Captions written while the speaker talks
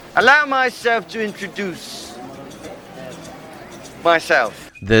Allow myself to introduce myself.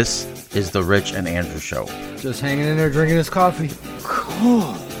 This is the Rich and Andrew Show. Just hanging in there drinking his coffee.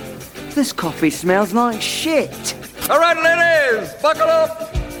 Cool. This coffee smells like shit. All right, ladies, buckle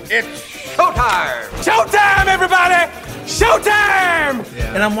up. It's showtime. Showtime, everybody! Showtime!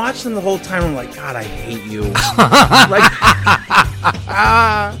 Yeah. And I'm watching the whole time. I'm like, God, I hate you.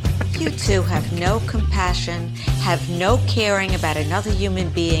 You two have no compassion, have no caring about another human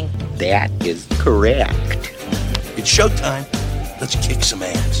being. That is correct. It's showtime. Let's kick some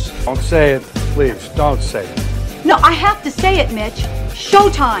ass. Don't say it, please. Don't say it. No, I have to say it, Mitch.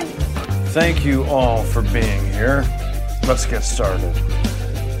 Showtime. Thank you all for being here. Let's get started.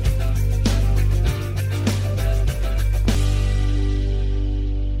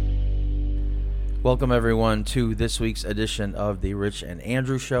 Welcome, everyone, to this week's edition of the Rich and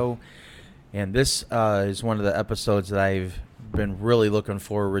Andrew Show. And this is one of the episodes that I've been really looking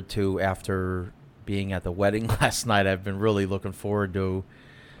forward to after being at the wedding last night. I've been really looking forward to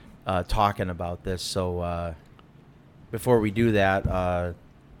talking about this. So before we do that,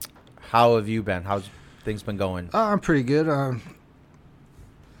 how have you been? How's things been going? I'm pretty good.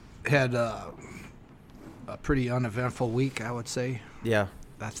 Had a pretty uneventful week, I would say. Yeah.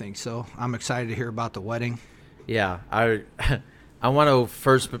 I think so. I'm excited to hear about the wedding. Yeah, I want to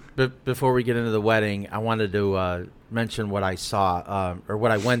first, before we get into the wedding, I wanted to mention what I saw or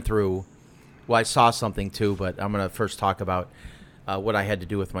what I went through. Well, I saw something too, but I'm going to first talk about what I had to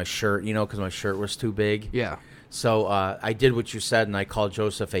do with my shirt, because my shirt was too big. Yeah. So I did what you said, and I called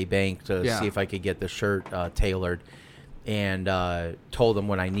Joseph A. Bank to see if I could get the shirt tailored, and told them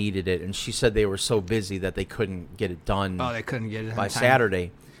when I needed it. And she said they were so busy that they couldn't get it done. Oh, they couldn't get it by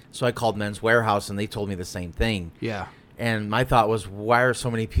Saturday. So I called Men's Warehouse, and they told me the same thing. Yeah. And my thought was, why are so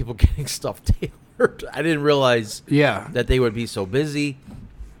many people getting stuff tailored? I didn't realize that they would be so busy.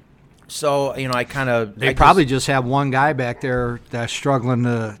 So, I kind of... They probably just have one guy back there that's struggling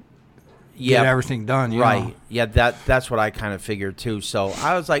to get everything done. Right. know? Yeah, that's what I kind of figured, too. So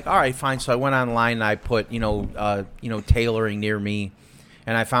I was like, all right, fine. So I went online, and I put, tailoring near me.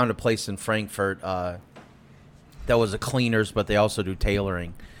 And I found a place in Frankfurt that was a cleaners, but they also do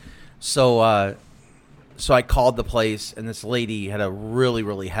tailoring. So I called the place, and this lady had a really,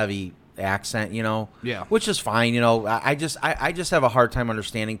 really heavy accent, which is fine. I just have a hard time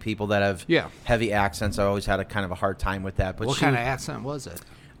understanding people that have heavy accents. I always had a kind of a hard time with that. But what kind of accent was it?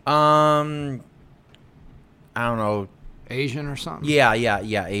 I don't know. Asian or something? Yeah,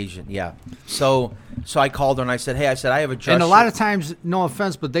 Asian, yeah. So I called her, and I said, hey, I have a dress And a lot of times, no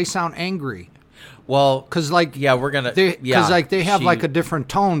offense, but they sound angry. Well, because we're gonna they have like a different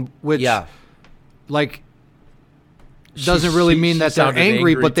tone, which doesn't really mean that they're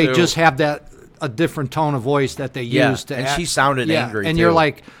angry, but they just have a different tone of voice that they use to. And she sounded angry, and too. You're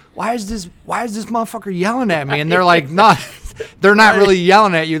like, why is this motherfucker yelling at me? And they're like, they're not really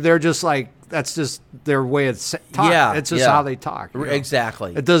yelling at you. They're just like, that's just their way of talking. Yeah, it's just how they talk.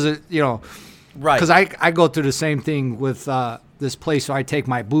 Exactly. It doesn't, right? Because I go through the same thing with this place. So I take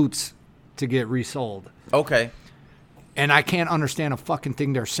my boots to get resold. Okay. And I can't understand a fucking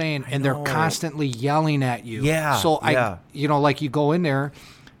thing they're saying, and they're constantly yelling at you. Yeah. So like you go in there,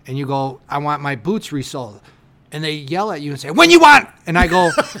 and you go, I want my boots resold, and they yell at you and say, when you want? And I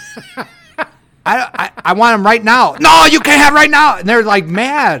go, I want them right now. No, you can't have right now. And they're like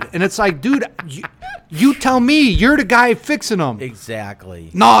mad, and it's like, dude, you tell me. You're the guy fixing them. Exactly.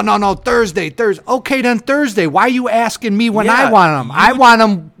 No. Thursday. Okay, then Thursday. Why are you asking me when I want them? I want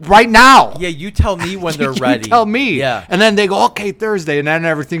them right now. Yeah, you tell me when they're ready. You tell me. Yeah. And then they go, okay, Thursday, and then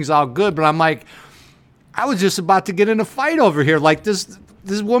everything's all good. But I'm like, I was just about to get in a fight over here. Like this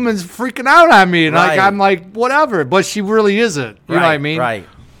woman's freaking out on me, and I'm like, whatever. But she really isn't. You know what I mean? Right.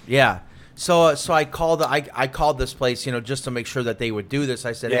 Yeah. So I called this place, just to make sure that they would do this.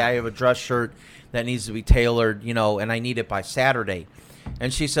 I said, hey, I have a dress shirt that needs to be tailored, and I need it by Saturday.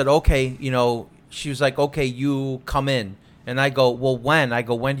 And she said, okay, she was like, okay, you come in. And I go, well, when? I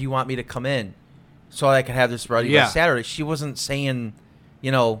go, when do you want me to come in so I can have this ready by Saturday? She wasn't saying,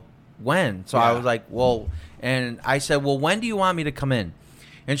 when. So I was like, well, and I said, well, when do you want me to come in?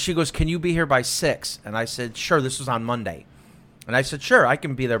 And she goes, can you be here by 6? And I said, sure. This was on Monday. And I said, sure, I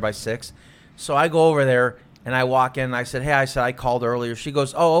can be there by 6. So I go over there, and I walk in, and I said, hey, I called earlier. She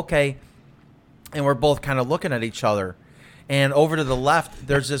goes, oh, okay. And we're both kind of looking at each other. And over to the left,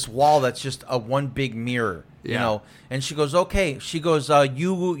 there's this wall that's just one big mirror, you know. And she goes, okay. She goes,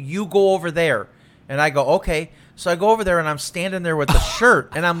 you go over there. And I go, okay. So I go over there and I'm standing there with the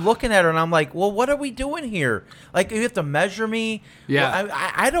shirt and I'm looking at her and I'm like, well, what are we doing here? Like, you have to measure me? Yeah. Well,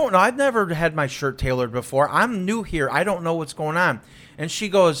 I don't know. I've never had my shirt tailored before. I'm new here. I don't know what's going on. And she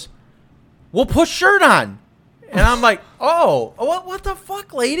goes, well, put shirt on. And I'm like, oh, what the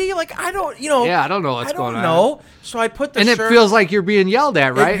fuck, lady? Like, I don't, Yeah, I don't know what's going on. I don't know. So I put the and shirt. it feels like you're being yelled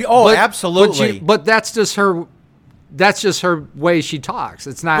at, right? Absolutely. But that's just her. That's just her way she talks.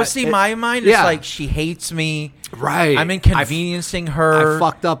 It's not. But see, my mind is like she hates me. Right. I'm inconveniencing her. I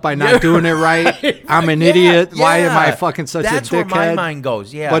fucked up by not doing it right. I'm an idiot. Why am I fucking such a dickhead? That's where my mind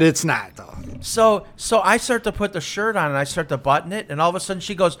goes. Yeah. But it's not though. So I start to put the shirt on and I start to button it, and all of a sudden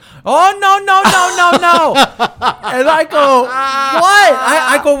she goes, "Oh no!" And I go, "What?"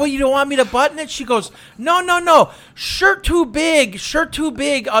 I go, "Well, you don't want me to button it?" She goes, "No. Shirt too big.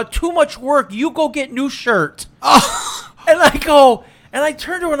 Too much work. You go get new shirt." And I go, and I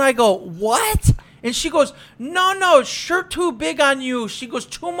turn to her and I go, "What?" And she goes, "No, shirt too big on you." She goes,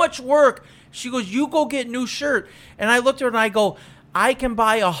 "Too much work." She goes, "You go get new shirt." And I looked at her and I go, I can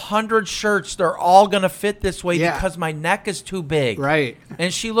buy 100 shirts. They're all going to fit this way because my neck is too big. Right.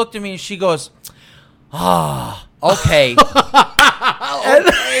 And she looked at me and she goes, okay.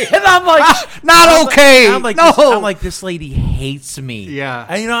 And I'm like, not okay. I'm like, no. I'm like, this lady hates me. Yeah.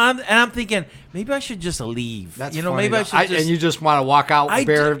 And I'm thinking, maybe I should just leave. That's funny, maybe I should just. And you just want to walk out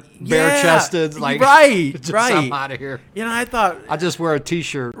bare chested, like right. I'm out of here. I thought I'll just wear a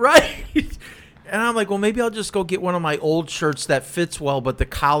t-shirt. Right. And I'm like, well, maybe I'll just go get one of my old shirts that fits well, but the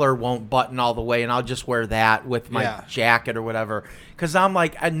collar won't button all the way, and I'll just wear that with my jacket or whatever. Because I'm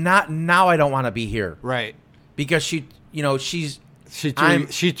like, now I don't want to be here. Right. Because she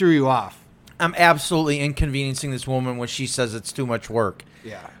threw you off. I'm absolutely inconveniencing this woman when she says it's too much work.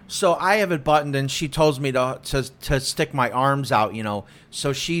 Yeah. So I have it buttoned, and she tells me to stick my arms out,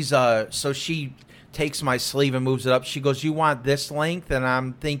 So she takes my sleeve and moves it up. She goes, "You want this length?" And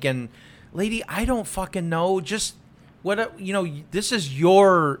I'm thinking, lady, I don't fucking know. Just this is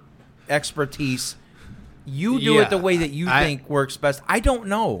your expertise. You do it the way that you think works best. I don't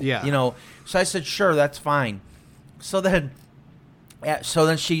know. Yeah. So I said, sure, that's fine. So then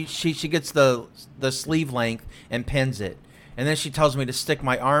she gets the sleeve length and pins it. And then she tells me to stick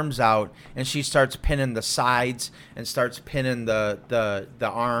my arms out, and she starts pinning the sides and starts pinning the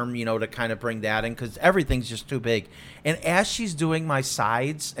arm, to kind of bring that in because everything's just too big. And as she's doing my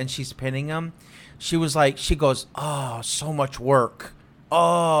sides and she's pinning them, she goes, "Oh, so much work.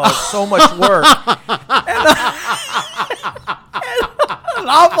 Oh, so much work." and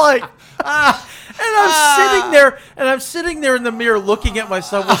I'm like, and I'm sitting there in the mirror looking at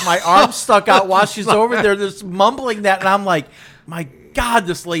myself with my arms stuck out while she's over there just mumbling that, and I'm like, my God,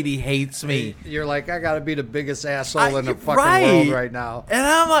 this lady hates me. You're like, I gotta be the biggest asshole in the fucking world right now. And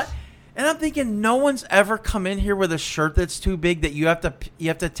I'm like, and I'm thinking, no one's ever come in here with a shirt that's too big that you have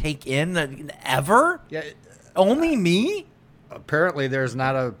to take in ever. Yeah, only me. Apparently, there's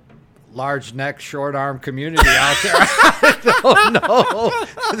not a large neck, short arm community out there. I don't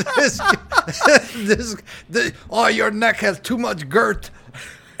know. Your neck has too much girth.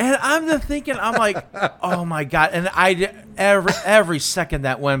 And I'm just thinking, I'm like, oh my God. And every second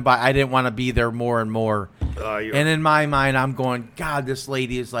that went by, I didn't want to be there more and more. And in my mind, I'm going, God, this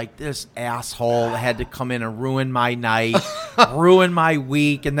lady is like this asshole had to come in and ruin my night, ruin my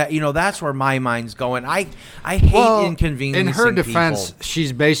week. And that's where my mind's going. I hate inconveniencing in her defense, people.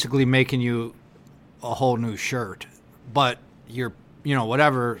 She's basically making you a whole new shirt, but you're,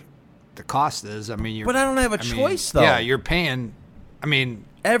 whatever the cost is. But I don't have a choice though. Yeah, you're paying.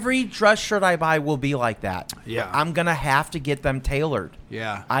 Every dress shirt I buy will be like that. Yeah. I'm going to have to get them tailored.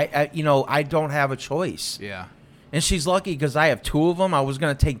 Yeah. I don't have a choice. Yeah. And she's lucky because I have two of them. I was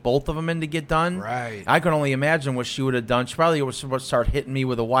going to take both of them in to get done. Right. I can only imagine what she would have done. She probably was supposed to start hitting me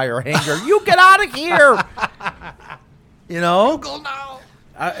with a wire hanger. You get out of here. Go now.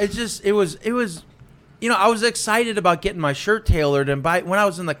 It was, I was excited about getting my shirt tailored. And when I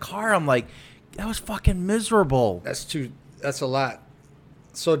was in the car, I'm like, that was fucking miserable. That's a lot.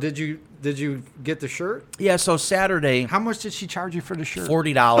 So did you get the shirt? Yeah, so Saturday. How much did she charge you for the shirt?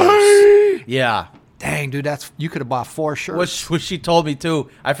 $40. Yeah. Dang, dude, you could have bought 4 shirts. What she told me too.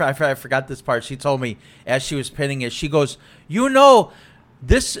 I forgot this part. She told me as she was pinning it. She goes,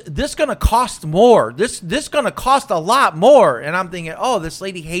 this gonna cost more. This gonna cost a lot more. And I'm thinking, oh, this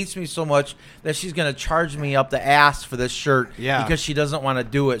lady hates me so much that she's gonna charge me up the ass for this shirt. Yeah. Because she doesn't want to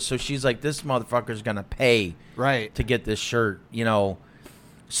do it. So she's like, this motherfucker's gonna pay to get this shirt.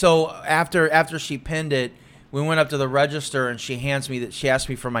 So after she pinned it, we went up to the register and she asked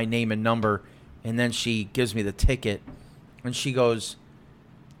me for my name and number, and then she gives me the ticket, and she goes,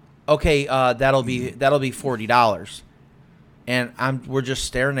 okay, that'll be $40. And we're just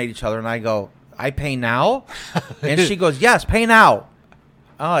staring at each other, and I go, I pay now? And she goes, yes, pay now.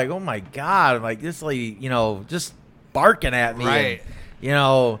 I'm like, oh my God. I'm like, this lady, just barking at me. Right.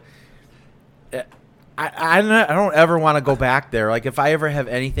 And, I don't ever want to go back there. Like, if I ever have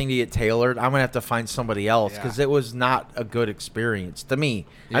anything to get tailored, I'm going to have to find somebody else because it was not a good experience to me.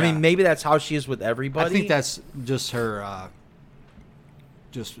 Yeah. I mean, maybe that's how she is with everybody. I think that's just her,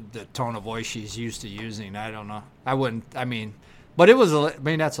 just the tone of voice she's used to using. I don't know. But it was,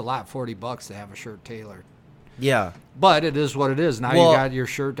 that's a lot, $40 to have a shirt tailored. Yeah. But it is what it is. Now you got your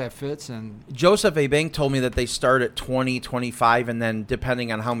shirt that fits. And Joseph A. Bank told me that they start at $20, $25, and then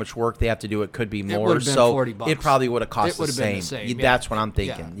depending on how much work they have to do, it could be more. It would have been $40. It probably would have cost the same. Yeah. That's what I'm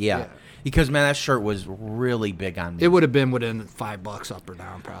thinking. Yeah. Because, man, that shirt was really big on me. It would have been within $5 up or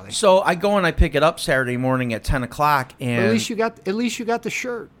down, probably. So I go and I pick it up Saturday morning at 10 o'clock. And but at least you got the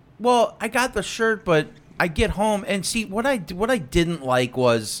shirt. Well, I got the shirt, but I get home and see what I didn't like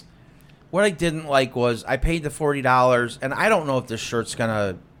was I paid the $40, and I don't know if this shirt's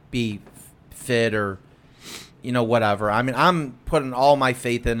gonna be fit or whatever. I mean, I'm putting all my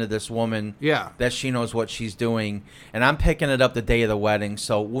faith into this woman. Yeah. That she knows what she's doing, and I'm picking it up the day of the wedding.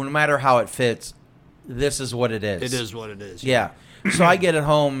 So no matter how it fits, this is what it is. It is what it is. Yeah. So I get it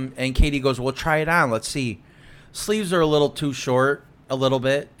home, and Katie goes, "Well, try it on. Let's see." Sleeves are a little too short. A little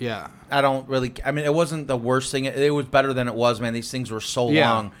bit. Yeah. It wasn't the worst thing. It was better than it was, man. These things were so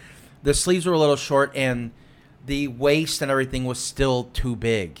long. The sleeves were a little short, and the waist and everything was still too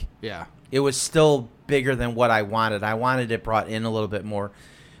big. Yeah. It was still bigger than what I wanted. I wanted it brought in a little bit more.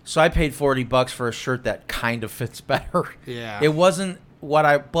 So I paid $40 for a shirt that kind of fits better. Yeah. It wasn't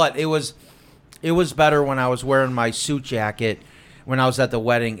but it was better when I was wearing my suit jacket. When I was at the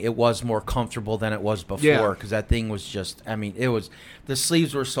wedding, it was more comfortable than it was before because that thing was just, the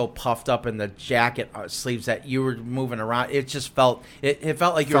sleeves were so puffed up in the jacket sleeves that you were moving around. It just felt, it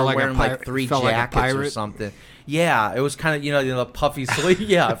felt like you were wearing like three jackets or something. Yeah, it was kind of, the puffy sleeve.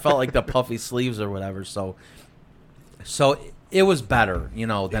 Yeah, it felt like the puffy sleeves or whatever. So it was better,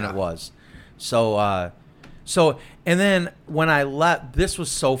 than it was. So, and then when I left, this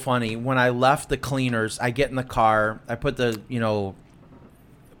was so funny. When I left the cleaners, I get in the car. I put the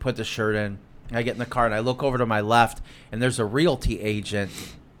shirt in. I get in the car and I look over to my left, and there's a realty agent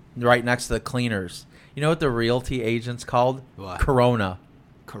right next to the cleaners. You know what the realty agent's called? What? Corona.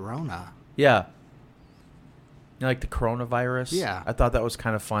 Corona? Yeah. Like the coronavirus? Yeah. I thought that was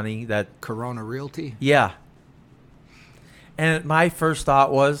kind of funny. That Corona Realty? Yeah. And my first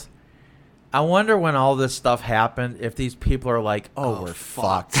thought was, I wonder when all this stuff happened, if these people are like, "Oh, we're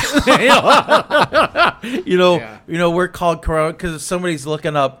fucked." We're called Corona because if somebody's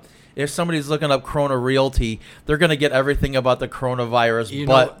looking up Corona Realty, they're gonna get everything about the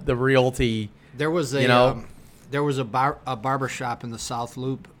coronavirus, the realty. There was a barber shop in the South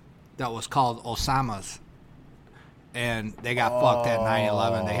Loop that was called Osama's, and they got fucked at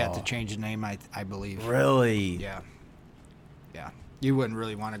 9/11. They had to change the name, I believe. Really? Yeah. You wouldn't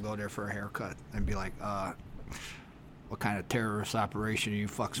really want to go there for a haircut and be like, what kind of terrorist operation are you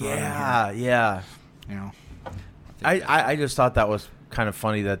fucks running here? Yeah. I just thought that was kind of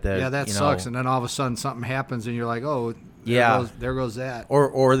funny that that sucks. And then all of a sudden something happens and you're like, oh, there goes that.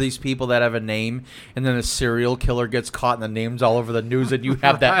 Or these people that have a name and then a serial killer gets caught and the name's all over the news and you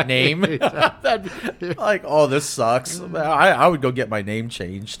have that name. Like, oh, this sucks. I would go get my name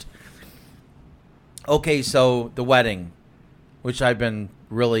changed. Okay, so the wedding, which I've been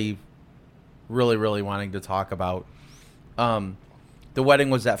really, really, really wanting to talk about. The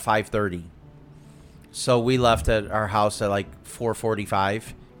wedding was at 5:30. So we left at our house at like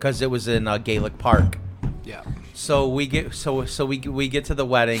 4:45 because it was in Gaelic Park. Yeah. So we get we get to the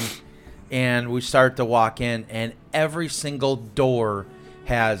wedding, and we start to walk in, and every single door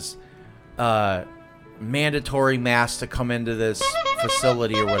has mandatory masks to come into this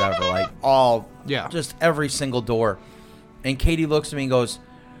facility or whatever. Just every single door. And Katie looks at me and goes,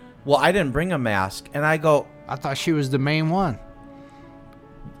 "Well, I didn't bring a mask." And I go, "I thought she was the main one."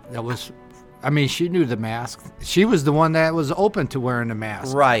 She knew the mask. She was the one that was open to wearing the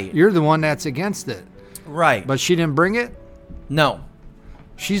mask. Right. You're the one that's against it. Right. But she didn't bring it? No.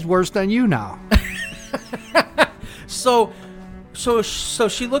 She's worse than you now. So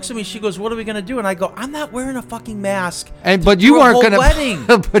she looks at me. She goes, "What are we gonna do?" And I go, "I'm not wearing a fucking mask." But you weren't gonna wedding.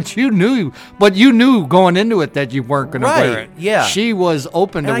 But you knew going into it that you weren't gonna wear it. Yeah. She was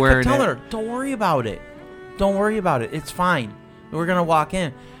open to wearing it. I kept telling her, "Don't worry about it. Don't worry about it. It's fine. We're gonna walk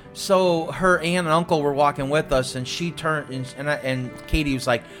in." So her aunt and uncle were walking with us, and she turned, and Katie was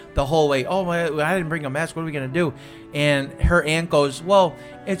like the whole way, oh, I didn't bring a mask. What are we going to do? And her aunt goes, well,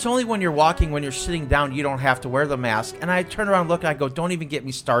 it's only when you're walking, when you're sitting down, you don't have to wear the mask. And I turn around and look, and I go, don't even get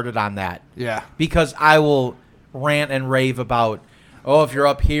me started on that. Yeah. Because I will rant and rave about, oh, if you're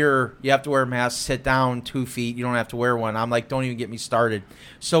up here, you have to wear a mask, sit down 2 feet, you don't have to wear one. I'm like, don't even get me started.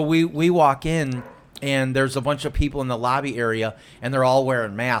 So we walk in, and there's a bunch of people in the lobby area, and they're all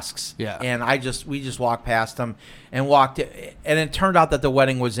wearing masks. Yeah. And we just walked past them and walked, and it turned out that the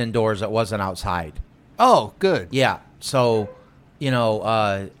wedding was indoors. It wasn't outside. Oh, good. Yeah. So,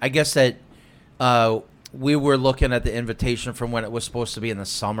 I guess that we were looking at the invitation from when it was supposed to be in the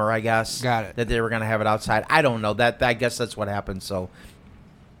summer, I guess. Got it. That they were going to have it outside. I don't know. I guess that's what happened. So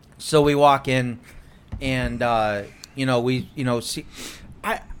we walk in, and, see,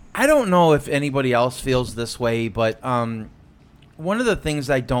 I don't know if anybody else feels this way, but one of the things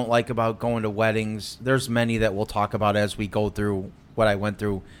I don't like about going to weddings, there's many that we'll talk about as we go through what I went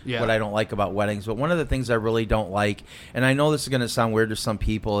through, what I don't like about weddings. But one of the things I really don't like, and I know this is going to sound weird to some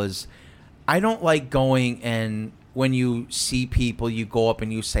people, is I don't like going and when you see people, you go up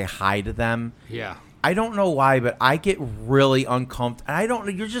and you say hi to them. Yeah. I don't know why, but I get really uncomfortable.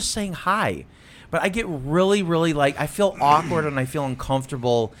 You're just saying hi. But I get really, really I feel awkward and I feel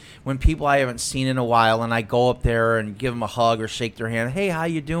uncomfortable when people I haven't seen in a while, and I go up there and give them a hug or shake their hand. Hey, how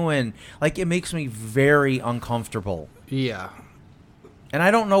you doing? It makes me very uncomfortable. Yeah. And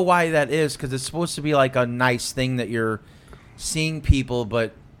I don't know why that is, because it's supposed to be a nice thing that you're seeing people,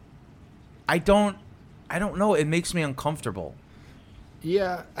 but I don't know. It makes me uncomfortable.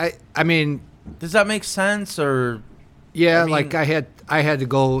 Yeah. I mean, does that make sense? Or yeah, I had to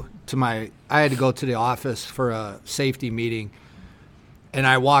go to the office for a safety meeting, and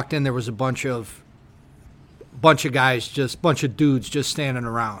I walked in. There was a bunch of guys, bunch of dudes just standing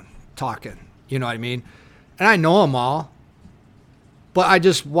around talking. You know what I mean? And I know them all, but I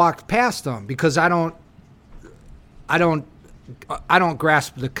just walked past them because I don't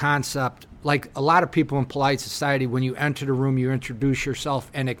grasp the concept. Like a lot of people in polite society, when you enter the room, you introduce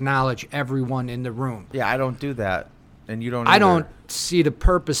yourself and acknowledge everyone in the room. Yeah, I don't do that. And you don't I either. don't see the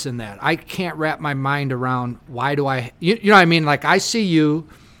purpose in that. I can't wrap my mind around why do I, you know what I mean? I see you,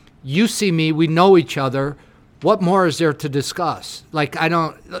 you see me, we know each other. What more is there to discuss?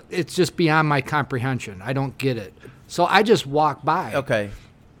 It's just beyond my comprehension. I don't get it. So I just walk by. Okay.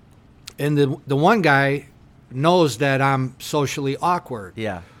 And the one guy knows that I'm socially awkward.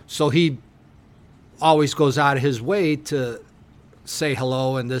 Yeah. So he always goes out of his way to say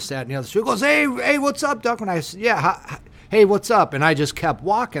hello and this, that, and the other. So he goes, hey, what's up, Duck? And I said, yeah, hey, what's up? And I just kept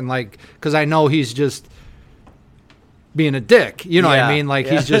walking, because I know he's just being a dick. You know what I mean?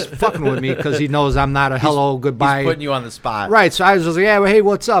 He's just fucking with me because he knows I'm not a hello, goodbye. He's putting you on the spot. Right. So I was just like, yeah, well, hey,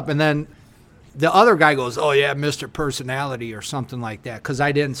 what's up? And then the other guy goes, oh, yeah, Mr. Personality or something like that, because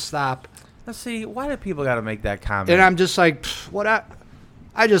I didn't stop. Let's see, why do people got to make that comment? And I'm just like, what?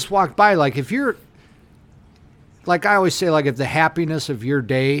 I just walked by. If you're, I always say, if the happiness of your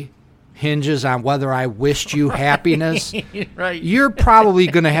day hinges on whether I wished you happiness, right. You're probably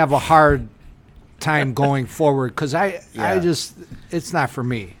going to have a hard time going forward because it's not for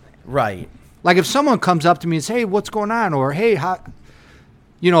me. Right. If someone comes up to me and says, hey, what's going on? Or, hey, how,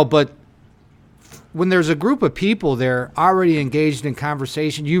 but when there's a group of people there already engaged in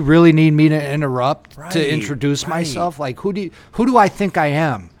conversation, you really need me to interrupt to introduce myself? Who do I think I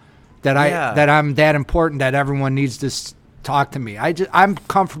am? That I'm that important that everyone needs to talk to me. I'm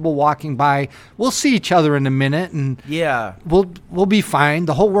comfortable walking by. We'll see each other in a minute, and we'll be fine.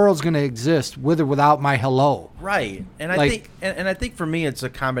 The whole world's going to exist with or without my hello. Right, and I think for me it's a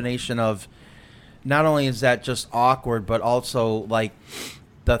combination of not only is that just awkward, but also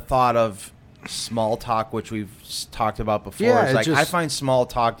the thought of small talk, which we've talked about before. Yeah, I find small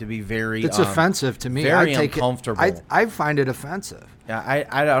talk to be very it's offensive to me. Very uncomfortable. I find it offensive. Yeah,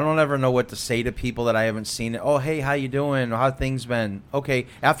 I don't ever know what to say to people that I haven't seen. Oh, hey, how you doing? How things been? Okay,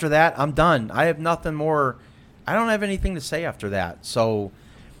 after that, I'm done. I have nothing more. I don't have anything to say after that. So,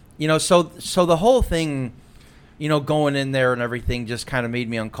 so the whole thing, going in there and everything just kind of made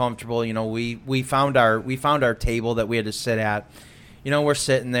me uncomfortable. We found our table that we had to sit at. We're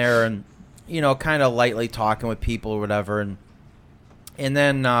sitting there and kind of lightly talking with people or whatever, and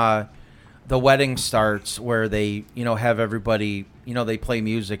then the wedding starts where they have everybody. They play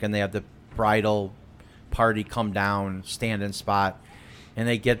music and they have the bridal party come down, stand in spot, and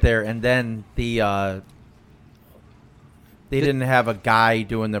they get there, and then they didn't have a guy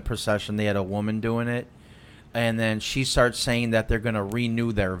doing the procession; they had a woman doing it, and then she starts saying that they're going to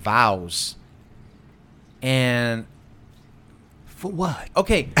renew their vows, and For what?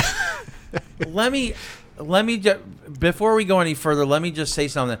 Okay. let me before we go any further, let me just say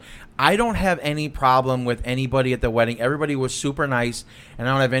something. I don't have any problem with anybody at the wedding. Everybody was super nice, and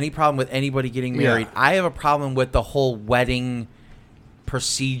I don't have any problem with anybody getting married. Yeah. I have a problem with the whole wedding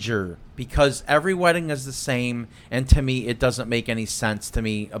procedure because every wedding is the same, and to me, it doesn't make any sense to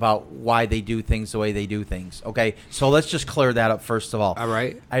me about why they do things the way they do things. Okay, so let's just clear that up first of all. All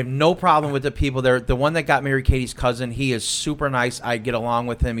right. I have no problem with the people there. The one that got married, Katie's cousin, he is super nice. I get along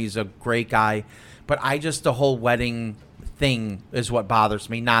with him. He's a great guy. But the whole wedding thing is what bothers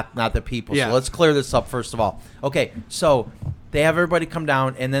me, not the people. Yeah. So let's clear this up first of all. Okay, so they have everybody come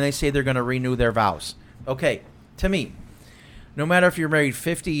down, and then they say they're going to renew their vows. Okay, to me, no matter if you're married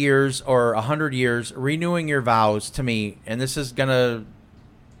 50 years or 100 years, renewing your vows to me, and this is going to,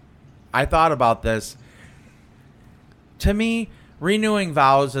 I thought about this. To me, renewing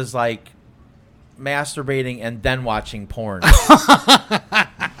vows is like masturbating and then watching porn.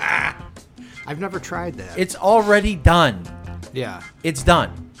 I've never tried that. It's already done. Yeah. It's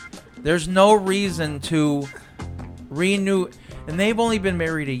done. There's no reason to renew. And they've only been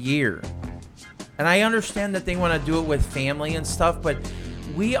married a year. And I understand that they want to do it with family and stuff, but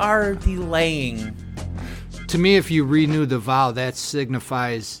we are delaying. To me, if you renew the vow, that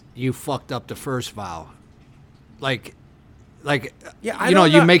signifies you fucked up the first vow. Like, Yeah,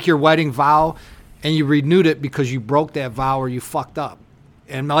 you make your wedding vow and you renewed it because you broke that vow or you fucked up.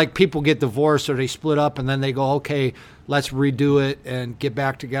 And like people get divorced or they split up and then they go, okay, let's redo it and get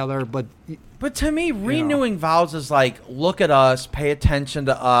back together. But to me, renewing vows is like, look at us, pay attention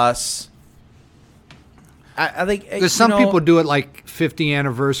to us. I think because some people do it like 50th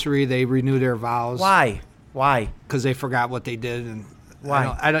anniversary, they renew their vows. Why? Because they forgot what they did. And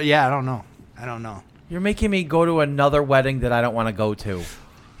why? I don't know. You're making me go to another wedding that I don't want to go to.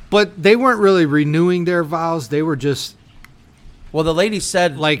 But they weren't really renewing their vows. They were just. Well, the lady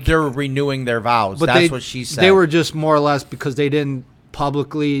said like they're renewing their vows. But That's what she said. They were just more or less because they didn't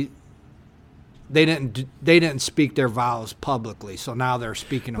publicly. They didn't speak their vows publicly, so now they're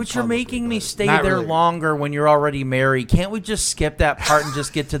speaking. But you're making me stay not there really. longer when you're already married. Can't we just skip that part and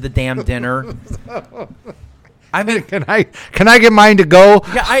just get to the damn dinner? I mean, can I get mine to go?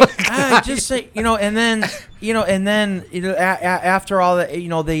 Yeah, I just say, and then after all that,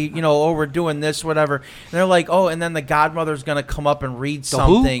 we're doing this, whatever. And they're like, oh, and then the godmother's gonna come up and read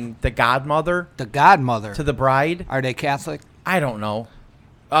something. The godmother To the bride. Are they Catholic? I don't know.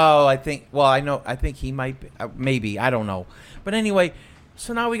 Oh, I think he might be, maybe, I don't know. But anyway,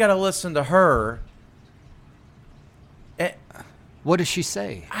 so now we got to listen to her. What does she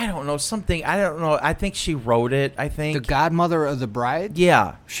say? I don't know, something, I don't know. I think she wrote it, I think. The godmother of the bride?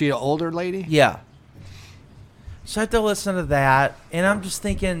 Yeah. She an older lady? Yeah. So I have to listen to that, and I'm just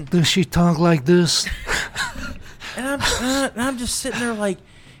thinking. Does she talk like this? and I'm just sitting there like,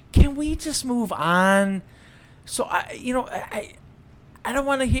 can we just move on? So I don't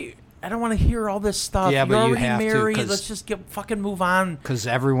want to hear. I don't want to hear all this stuff. Yeah, You're but you already have married. to. Let's just fucking move on. Because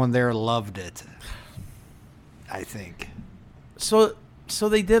everyone there loved it. I think. So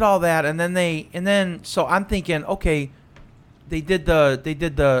they did all that, and then so I'm thinking, okay, they did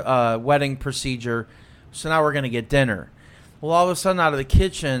the wedding procedure. So now we're gonna get dinner. Well, all of a sudden, out of the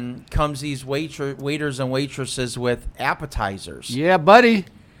kitchen comes these waiters and waitresses with appetizers. Yeah, buddy.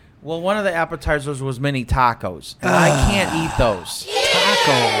 Well, one of the appetizers was mini tacos, and I can't eat those.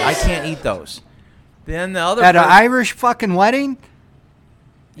 Tacos. I can't eat those. Then the other at an Irish fucking wedding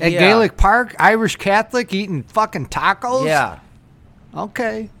at Yeah. Gaelic Park, Irish Catholic eating fucking tacos. Yeah,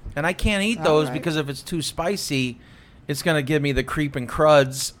 Okay. and I can't eat All those right. because if it's too spicy, it's gonna give me the creeping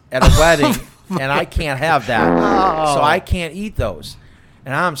cruds at a wedding, and I can't have that. Oh. So I can't eat those,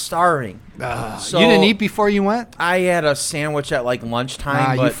 and I'm starving. So you didn't eat before you went? I had a sandwich at like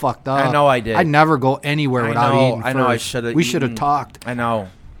lunchtime. But you fucked up. I know I did. I never go anywhere without eating I know I first. should have. We should have talked. I know.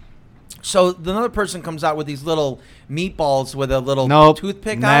 So another person comes out with these little meatballs with a little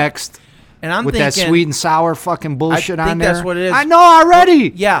toothpick Next. out. And I'm with thinking, that sweet and sour fucking bullshit I think on there. that's what it is. I know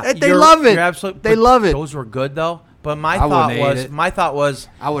already. Yeah, They love it. You're absolutely. They love it. Those were good though. But my I thought wouldn't ate was, it.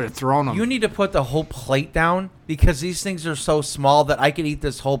 I would have thrown them. you need to put the whole plate down because these things are so small that I could eat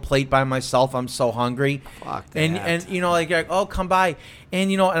this whole plate by myself. I'm so hungry. Fuck and that. and like oh, come by,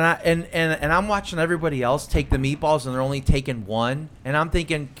 and and I'm watching everybody else take the meatballs and they're only taking one, and I'm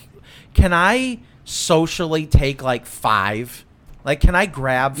thinking, can I socially take like 5? Like, can I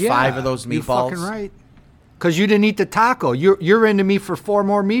grab 5 of those meatballs? You're fucking right. Because you didn't eat the taco. You're into me for 4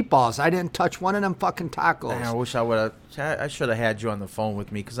 more meatballs. I didn't touch one of them fucking tacos. Man, I wish I would have. I should have had you on the phone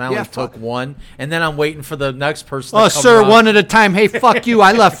with me because I only took one, and then I'm waiting for the next person. Oh, to come sir, around. one at a time. Hey, fuck you!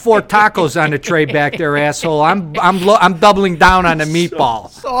 I left 4 tacos on the tray back there, asshole. I'm doubling down on the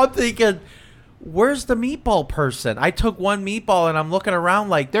meatball. So I'm thinking, where's the meatball person? I took one meatball, and I'm looking around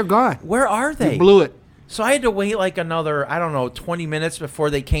like They're gone. Where are they? You blew it. So I had to wait like another, I don't know, 20 minutes before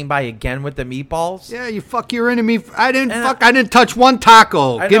they came by again with the meatballs. Yeah, you're into me. I didn't touch one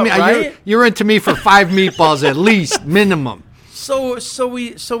taco. Right? You're into me for 5 meatballs at least, minimum. So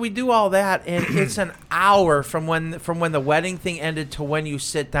we do all that, and it's an hour from when the wedding thing ended to when you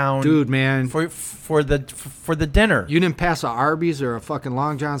sit down, dude, man, for the dinner. You didn't pass a Arby's or a fucking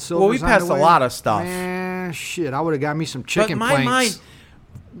Long John Silver's. Well, we passed a lot of stuff. Man, shit, I would have got me some chicken but planks. Mind,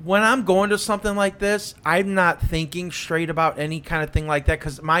 when I'm going to something like this, I'm not thinking straight about any kind of thing like that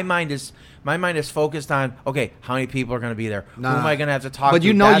because my mind is focused on, okay, how many people are going to be there? Who am I going to have to talk to? But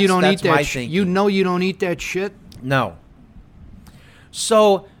you know you don't eat that. You know you don't eat that shit. No.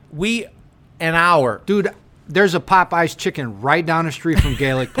 So an hour, dude. There's a Popeye's chicken right down the street from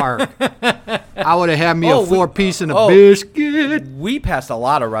Gaelic Park. I would have had me a 4-piece and a biscuit. We passed a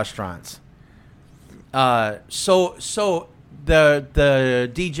lot of restaurants. So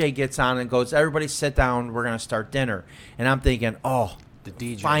the DJ gets on and goes, everybody sit down, we're going to start dinner. And I'm thinking, oh, the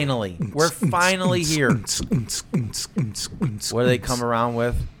DJ. Finally. We're finally here. What do they come around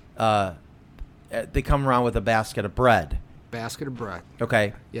with? They come around with a basket of bread. Basket of bread.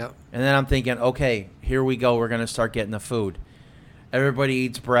 Okay. Yep. And then I'm thinking, okay, here we go. We're going to start getting the food. Everybody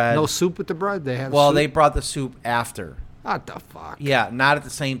eats bread. No soup with the bread? They have soup? They brought the soup after. What the fuck? Yeah, not at the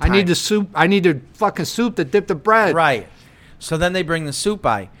same time. I need the soup. I need the fucking soup to dip the bread. Right. So then they bring the soup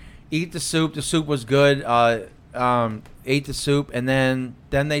by. Eat the soup. The soup was good. Ate the soup. And then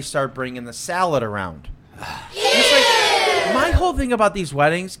they start bringing the salad around. It's like, my whole thing about these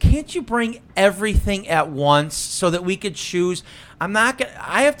weddings, can't you bring everything at once so that we could choose?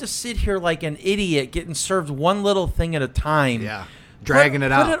 I have to sit here like an idiot getting served one little thing at a time. Yeah. Dragging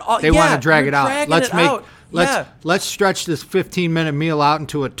it out. They want to drag it out. Let's stretch this 15-minute meal out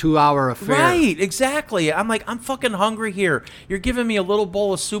into a 2-hour affair. Right, exactly. I'm like, I'm fucking hungry here. You're giving me a little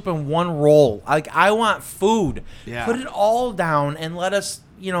bowl of soup and one roll. Like, I want food. Yeah. Put it all down and let us,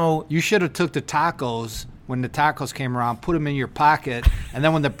 You should have took the tacos when the tacos came around, put them in your pocket, and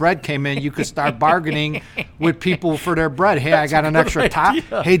then when the bread came in, you could start bargaining with people for their bread. Hey, I got an extra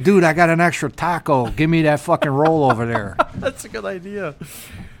taco. Hey, dude, I got an extra taco. Give me that fucking roll over there. That's a good idea.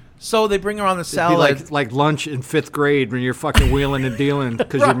 So they bring around the salad. It'd be like lunch in 5th grade when you're fucking wheeling and dealing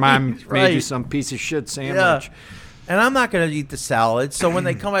because your mom made you some piece of shit sandwich. Yeah. And I'm not going to eat the salad. So when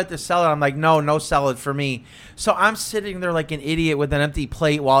they come at the salad, I'm like, no salad for me. So I'm sitting there like an idiot with an empty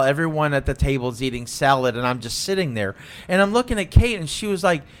plate while everyone at the table is eating salad, and I'm just sitting there. And I'm looking at Kate, and she was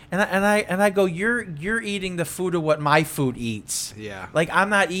like, and I go, you're eating the food of what my food eats. Yeah. Like, I'm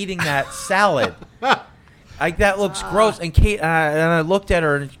not eating that salad. Like, that looks gross. And Kate, and I looked at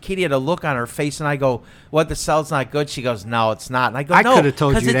her, and Katie had a look on her face, and I go, what, the salad's not good? She goes, no, it's not. And I go, no, I could have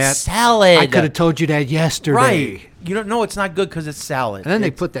told you that. It's salad. I could have told you that yesterday. Right. You don't know it's not good because it's salad. And then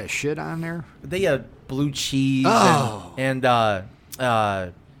they put that shit on there. They had blue cheese and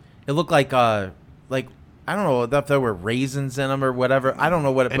it looked like I don't know if there were raisins in them or whatever. I don't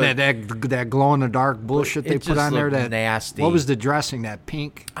know what it. And that glow in the dark bullshit they put on there. That nasty. What was the dressing? That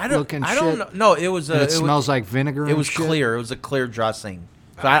pink looking shit. I don't know. No, it was. It smells like vinegar. It was clear. It was a clear dressing.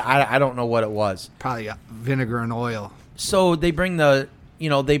 So I don't know what it was. Probably vinegar and oil. So they bring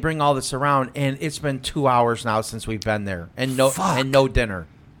they bring all this around, and it's been 2 hours now since we've been there, and no dinner.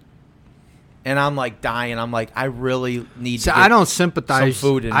 And I'm like dying. I'm like, I really need to get I don't sympathize. some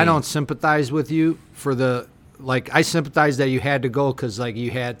food in I me. don't sympathize with you for the I sympathize that you had to go because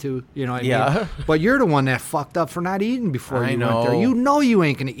you had to. You know what I mean? But you're the one that fucked up for not eating before you went there. You know you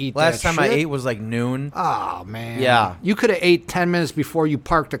ain't gonna eat. Last time shit. I ate was like noon. Oh man. Yeah. You could have ate 10 minutes before you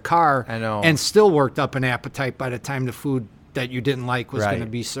parked the car. I know. And still worked up an appetite by the time the food that you didn't like was Right. going to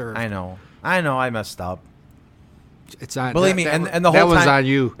be served. I know. I messed up. It's on. Believe me, and the whole that time was on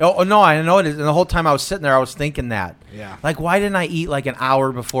you. Oh no, I know it is. And the whole time I was sitting there, I was thinking that. Yeah. Like, why didn't I eat like an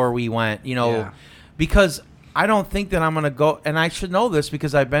hour before we went? Yeah. Because I don't think that I'm gonna go. And I should know this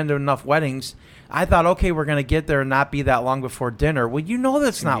because I've been to enough weddings. I thought, okay, we're gonna get there and not be that long before dinner. Well,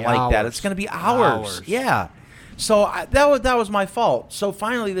 that's not like that. It's gonna be hours. Yeah. So that was my fault. So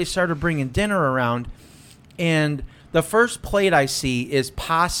finally, they started bringing dinner around, and the first plate I see is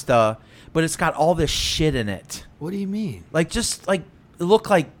pasta, but it's got all this shit in it. What do you mean? Like, just like, it looked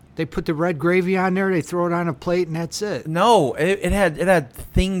like They put the red gravy on there. They throw it on a plate, and that's it. No, it had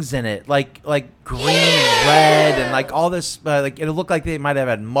things in it like green and red and like all this. Like it looked like they might have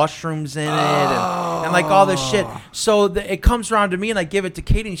had mushrooms in it and like all this shit. So it comes around to me, and I give it to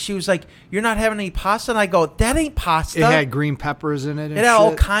Katie, and she was like, "You're not having any pasta?" And I go, "That ain't pasta." It had green peppers in it. And it had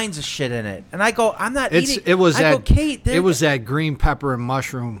all kinds of shit in it, and I go, "I'm not eating." It was I that. go, Kate, it was that green pepper and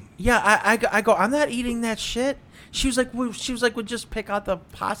mushroom. Yeah, I go, "I'm not eating that shit." She was like, well, just pick out the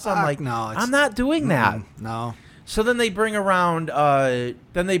pasta. I'm like, no, I'm not doing that. No. So then they bring around the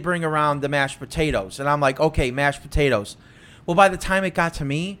mashed potatoes, and I'm like, okay, mashed potatoes. Well, by the time it got to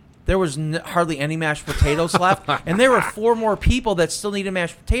me, there was hardly any mashed potatoes left, and there were 4 more people that still needed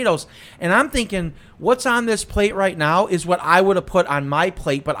mashed potatoes. And I'm thinking, what's on this plate right now is what I would have put on my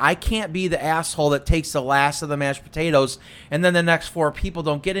plate, but I can't be the asshole that takes the last of the mashed potatoes, and then the next 4 people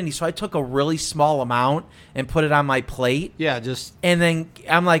don't get any. So I took a really small amount and put it on my plate. Yeah, just. And then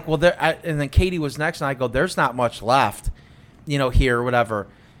I'm like, well, and then Katie was next, and I go, there's not much left, here or whatever.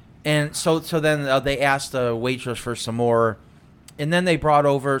 And so then they asked the waitress for some more. And then they brought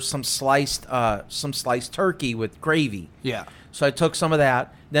over some sliced turkey with gravy. Yeah. So I took some of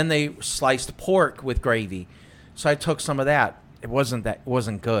that. Then they sliced pork with gravy. So I took some of that. It wasn't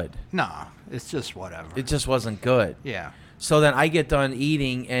good. No, it's just whatever. It just wasn't good. Yeah. So then I get done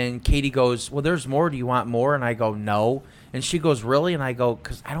eating, and Katie goes, "Well, there's more. Do you want more?" And I go, "No." And she goes, "Really?" And I go,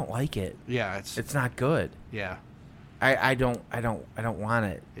 "Cause I don't like it. Yeah, it's not good. Yeah. I don't want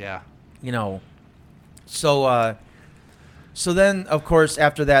it. Yeah. So then, of course,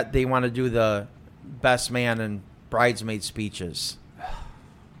 after that, they want to do the best man and bridesmaid speeches.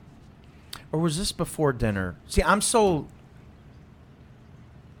 Or was this before dinner? See, I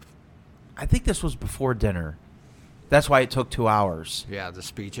think this was before dinner. That's why it took 2 hours. Yeah, the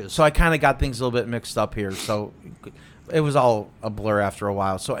speeches. So I kind of got things a little bit mixed up here. So it was all a blur after a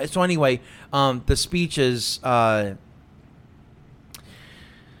while. So anyway, the speeches... The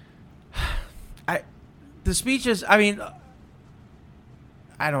speeches, I mean...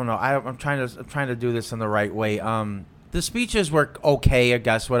 I don't know. I'm trying to do this in the right way. The speeches were okay, I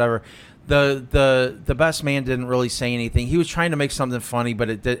guess. Whatever. The best man didn't really say anything. He was trying to make something funny,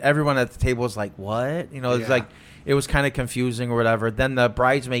 but everyone at the table was like, "What?" It's like it was kind of confusing or whatever. Then the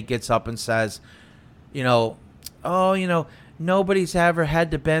bridesmaid gets up and says, nobody's ever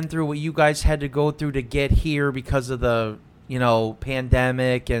had to been through what you guys had to go through to get here because of the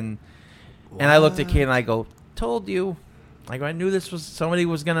pandemic and I looked at Kate and I go, "Told you." Like, I knew this was somebody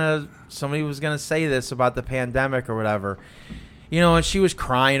was gonna say this about the pandemic or whatever, and she was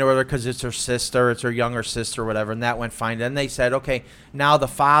crying or whatever because it's her younger sister or whatever, and that went fine. Then they said, okay, now the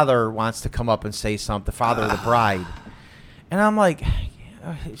father wants to come up and say something, the father of the bride, and I'm like,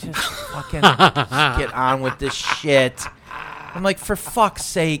 just fucking get on with this shit. I'm like, for fuck's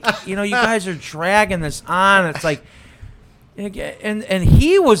sake, you guys are dragging this on. It's like. And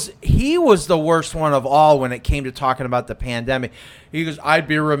he was the worst one of all when it came to talking about the pandemic. He goes, "I'd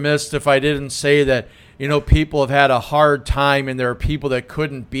be remiss if I didn't say that people have had a hard time and there are people that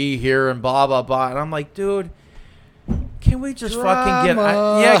couldn't be here and blah blah blah." And I'm like, dude, can we just fucking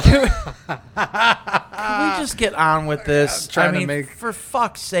can we just get on with this? For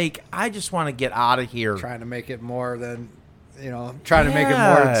fuck's sake, I just want to get out of here. Trying to make it more than. Trying to make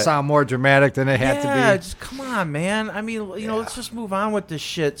it sound more dramatic than it had to be. Yeah, just come on, man. Let's just move on with this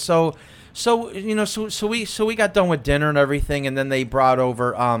shit. So we got done with dinner and everything, and then they brought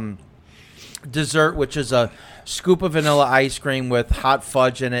over dessert, which is a scoop of vanilla ice cream with hot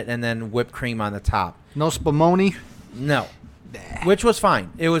fudge in it, and then whipped cream on the top. No spumoni? No. Which was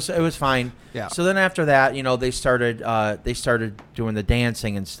fine. It was fine. Yeah. So then after that, they started doing the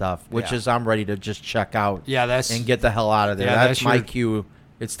dancing and stuff, which is I'm ready to just check out. Yeah, and get the hell out of there. Yeah, that's my cue.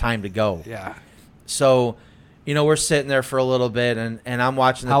 It's time to go. Yeah. So, we're sitting there for a little bit, and I'm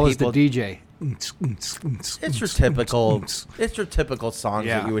watching the people. How was the DJ? It's your typical songs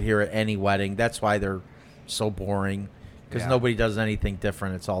that you would hear at any wedding. That's why they're so boring, because nobody does anything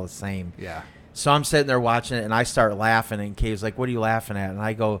different. It's all the same. Yeah. So I'm sitting there watching it, and I start laughing, and Kay's like, "What are you laughing at?" And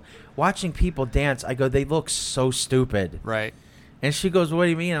I go, "Watching people dance." I go, "They look so stupid." Right. And she goes, "What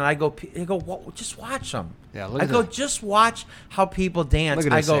do you mean?" And I go, well, "Just watch them." Yeah. Just watch how people dance.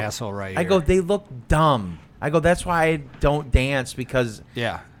 Look at this asshole right here. I go, "They look dumb." I go, "That's why I don't dance, because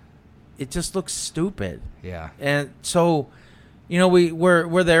it just looks stupid." Yeah. And so,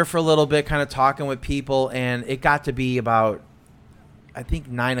 we're there for a little bit, kind of talking with people, and it got to be about, I think,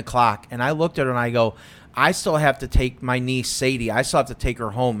 9 o'clock, and I looked at her and I go, "I still have to take my niece Sadie. I still have to take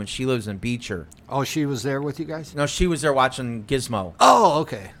her home, and she lives in Beecher." Oh, she was there with you guys? No, she was there watching Gizmo. Oh,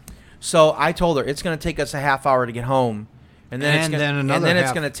 okay. So I told her, "It's going to take us a half hour to get home. and then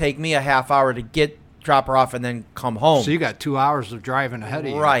it's going to take me a half hour to drop her off and then come home. So you got 2 hours of driving ahead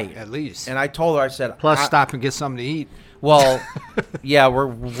of you, right? At least. And I told her, I said, plus stop and get something to eat. Well, yeah,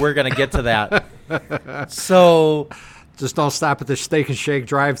 we're going to get to that. So just don't stop at the Steak and Shake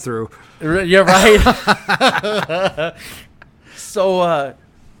drive-through. You're right.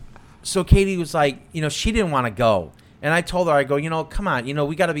 So Katie was like, she didn't want to go. And I told her, I go, come on,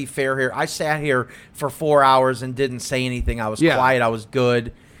 we got to be fair here. I sat here for 4 hours and didn't say anything. I was quiet. I was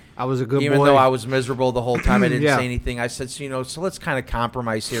good. I was a good boy. Even though I was miserable the whole time, I didn't say anything. I said, so let's kind of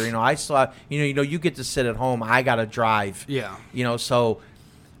compromise here. I saw, you get to sit at home. I got to drive. Yeah. So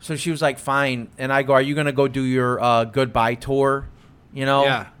she was like, fine. And I go, are you going to go do your goodbye tour?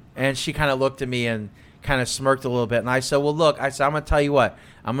 Yeah. And she kind of looked at me and kind of smirked a little bit. And I said, well, look, I'm going to tell you what.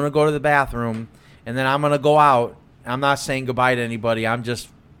 I'm going to go to the bathroom, and then I'm going to go out. I'm not saying goodbye to anybody. I'm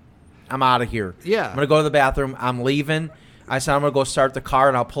out of here. Yeah. I'm going to go to the bathroom. I'm leaving. I said, I'm going to go start the car,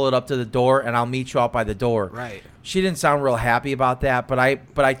 and I'll pull it up to the door, and I'll meet you out by the door. Right. She didn't sound real happy about that, but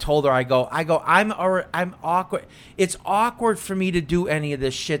I told her, I'm awkward. It's awkward for me to do any of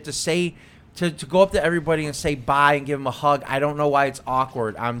this shit, to go up to everybody and say bye and give them a hug. I don't know why it's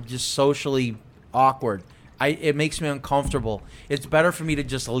awkward. I'm just socially awkward. It makes me uncomfortable. It's better for me to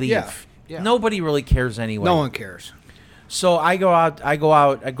just leave. Yeah. Nobody really cares anyway. No one cares. So I go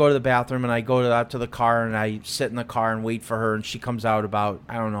to the bathroom, and I go out to the car, and I sit in the car and wait for her, and she comes out about,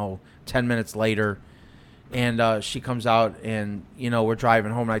 10 minutes later, and she comes out, and, we're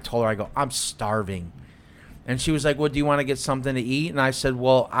driving home, and I told her, I go, I'm starving. And she was like, well, do you want to get something to eat? And I said,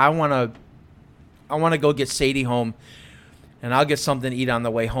 well, I want to go get Sadie home, and I'll get something to eat on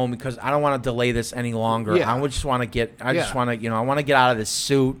the way home because I don't want to delay this any longer. Yeah. I just want to get out of this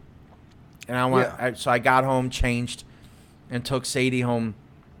suit, and so I got home, changed, and took Sadie home,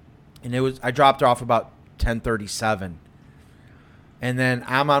 and I dropped her off about 10:37, and then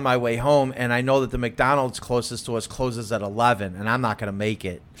I'm on my way home, and I know that the McDonald's closest to us closes at 11, and I'm not gonna make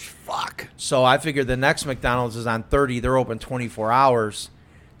it. Fuck. So I figured the next McDonald's is on 30. They're open 24 hours.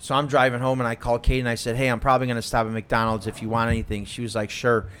 So I'm driving home, and I called Kate, and I said, hey, I'm probably gonna stop at McDonald's if you want anything. She was like,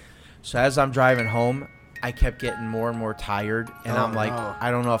 sure. So as I'm driving home, I kept getting more and more tired, and I'm like,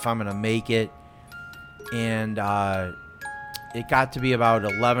 I don't know if I'm gonna make it, and it got to be about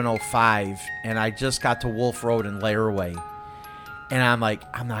 11:05, and I just got to Wolf Road and Laraway. And I'm like,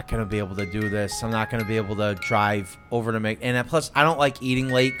 I'm not going to be able to do this. I'm not going to be able to drive over to make. And plus, I don't like eating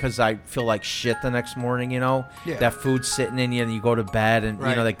late because I feel like shit the next morning, Yeah. That food's sitting in you, and you go to bed, and,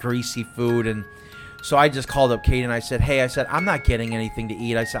 that greasy food. And so I just called up Kate, and I said, hey, I'm not getting anything to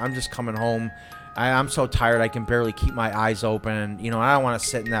eat. I said, I'm just coming home. I'm so tired I can barely keep my eyes open. And, I don't want to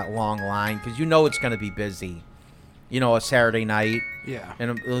sit in that long line because it's going to be busy. A Saturday night. Yeah.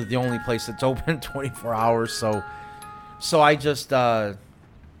 And the only place that's open 24 hours. So I just, went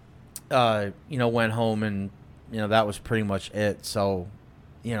home, and, that was pretty much it. So,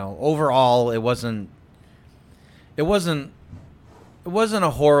 overall, it wasn't a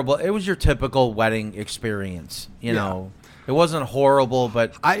horrible, it was your typical wedding experience, know. It wasn't horrible,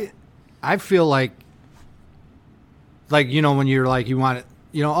 but I feel like, when you're like, you want it,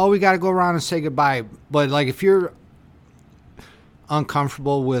 we got to go around and say goodbye. But like, if you're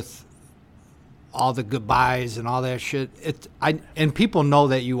uncomfortable with all the goodbyes and all that shit, and people know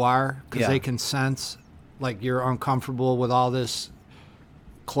that you are because they can sense like you're uncomfortable with all this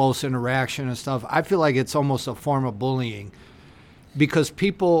close interaction and stuff. I feel like it's almost a form of bullying because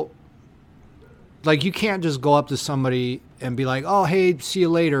people, like, you can't just go up to somebody and be like, oh, hey, see you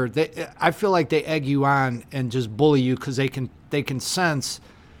later. I feel like they egg you on and just bully you because they can sense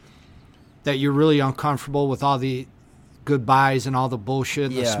that you're really uncomfortable with all the goodbyes and all the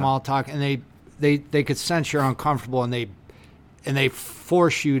bullshit and the small talk, and they could sense you're uncomfortable, and they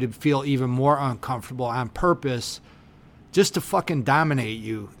force you to feel even more uncomfortable on purpose just to fucking dominate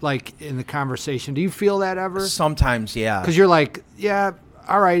you, like, in the conversation. Do you feel that ever? Sometimes, yeah. Because you're like, yeah,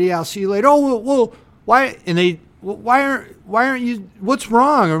 all right, yeah, I'll see you later. Oh, well, why? And why aren't you? What's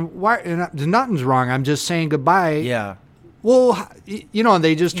wrong? Or why? And nothing's wrong. I'm just saying goodbye. Yeah. Well, and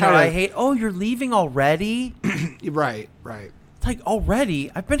they just try to. I hate. Oh, you're leaving already? Right. It's like,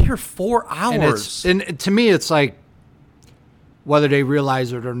 already? I've been here 4 hours. And to me, it's like, whether they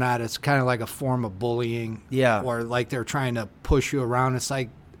realize it or not, it's kind of like a form of bullying. Yeah. Or like they're trying to push you around. It's like,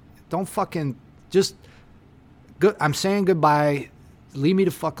 don't fucking just. I'm saying goodbye. Leave me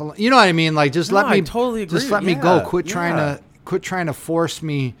the fuck alone. You know what I mean? Like, just let me. I totally agree. Just let me go. Quit trying to force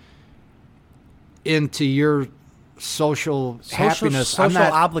me into your social happiness, social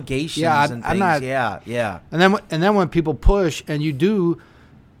obligations, and things. I'm not, yeah. And then when people push and you do,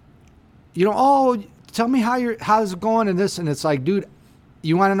 tell me how's it going and this, and it's like, dude,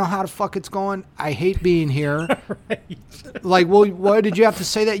 you want to know how the fuck it's going? I hate being here. Right. Like, well, why did you have to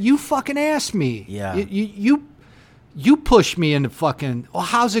say that? You fucking asked me. Yeah. You pushed me into fucking, well,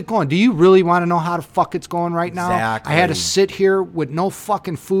 how's it going? Do you really want to know how the fuck it's going right now? Exactly. I had to sit here with no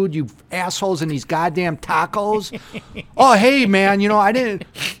fucking food, you assholes, and these goddamn tacos. Oh, hey, man,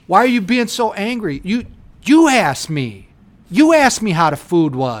 why are you being so angry? You asked me. You asked me how the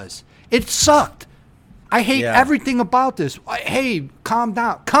food was. It sucked. I hate everything about this. Hey, calm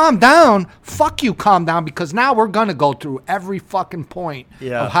down. Calm down? Fuck you, calm down, because now we're going to go through every fucking point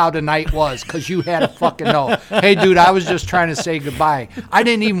of how the night was, because you had to fucking know. Hey, dude, I was just trying to say goodbye. I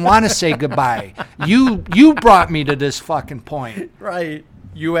didn't even want to say goodbye. You brought me to this fucking point. Right.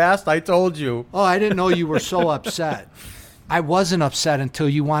 You asked, I told you. Oh, I didn't know you were so upset. I wasn't upset until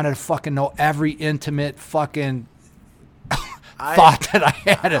you wanted to fucking know every intimate fucking thought that I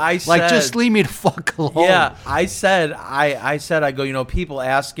had. Just leave me the fuck alone. Yeah, I said, I go, people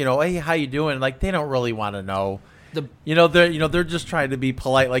ask, hey, how you doing? Like, they don't really want to know. They're just trying to be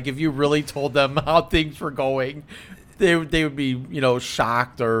polite. Like, if you really told them how things were going, they would be,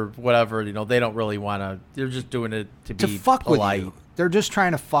 shocked or whatever. They don't really want to. They're just doing it to be fuck polite. with you. They're just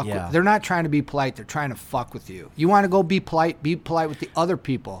trying to fuck with. They're not trying to be polite. They're trying to fuck with you. You want to go be polite with the other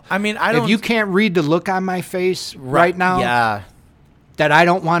people. I mean, if you can't read the look on my face right now, that I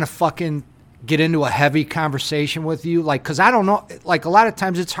don't want to fucking get into a heavy conversation with you, because I don't know, a lot of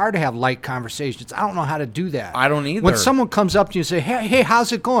times it's hard to have light conversations. I don't know how to do that. I don't either. When someone comes up to you and say, hey,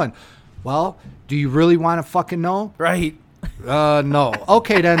 how's it going? Well, do you really want to fucking know? Right. No.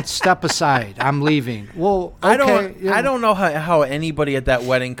 Okay, then step aside. I'm leaving. Well, okay. I don't know how anybody at that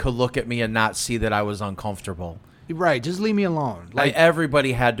wedding could look at me and not see that I was uncomfortable. Right. Just leave me alone. Like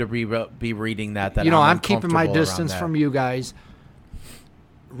everybody had to be reading that. I'm keeping my distance from you guys.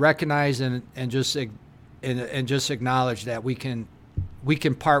 Recognize and just acknowledge that we can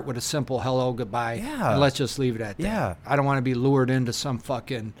part with a simple hello, goodbye. Yeah. And let's just leave it at that. Yeah. I don't want to be lured into some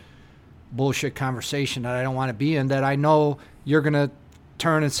fucking bullshit conversation that I don't want to be in, that I know you're going to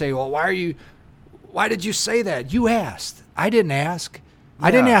turn and say, well, why did you say that? You asked. I didn't ask. Yeah.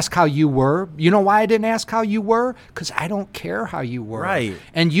 I didn't ask how you were. You know why I didn't ask how you were? Because I don't care how you were. Right.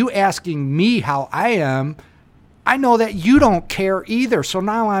 And you asking me how I am, I know that you don't care either. So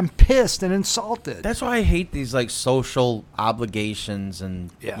now I'm pissed and insulted. That's why I hate these social obligations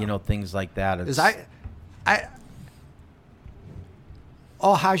and things like that.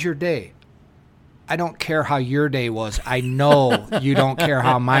 How's your day? I don't care how your day was. I know you don't care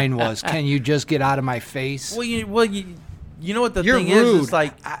how mine was. Can you just get out of my face? Well, you know what You're thing rude. is?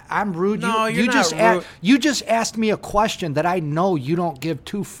 It's I'm rude. No, you're not rude. You just asked me a question that I know you don't give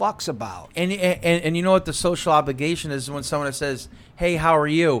two fucks about. And you know what the social obligation is? When someone says, "Hey, how are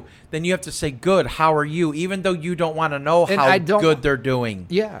you?" Then you have to say, "Good. How are you?" Even though you don't want to know how good they're doing.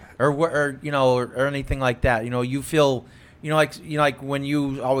 Yeah. Or anything like that. You feel. Like when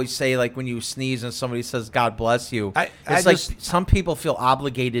you always say, when you sneeze and somebody says, "God bless you." Some people feel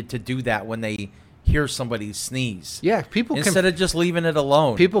obligated to do that when they hear somebody sneeze. Yeah, instead of just leaving it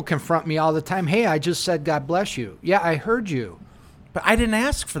alone. People confront me all the time. Hey, I just said God bless you. Yeah, I heard you. But I didn't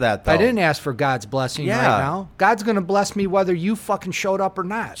ask for that, though. I didn't ask for God's blessing right now. God's going to bless me whether you fucking showed up or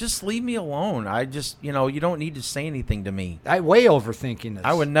not. Just leave me alone. I just, you don't need to say anything to me. I way overthinking this.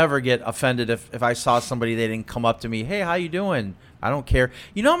 I would never get offended if I saw somebody, they didn't come up to me, "Hey, how you doing?" I don't care.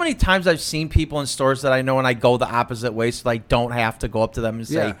 You know how many times I've seen people in stores that I know and I go the opposite way so I don't have to go up to them and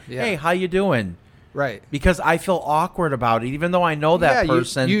say, "Hey, how you doing?" Right. Because I feel awkward about it. Even though I know that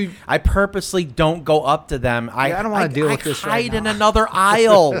person, I purposely don't go up to them. I don't want to deal with this right now. I hide in another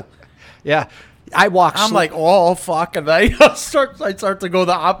aisle. Yeah. I'm like, oh, fuck. And I start to go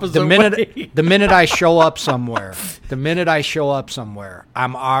the opposite way. The minute I show up somewhere,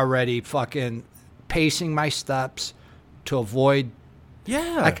 I'm already fucking pacing my steps to avoid.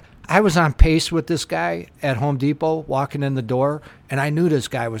 Yeah. I was on pace with this guy at Home Depot walking in the door, and I knew this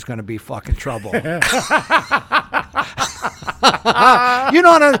guy was going to be fucking trouble. You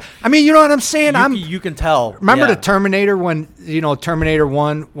know what I'm saying? You can tell. Remember the Terminator when Terminator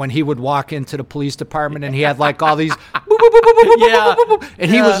 1 when he would walk into the police department and he had all these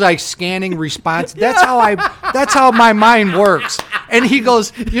and he was scanning response. That's how my mind works. And he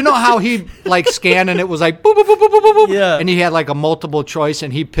goes, you know how he scan and it was boop, boop, boop, boop, boop, boop. Yeah. And he had a multiple choice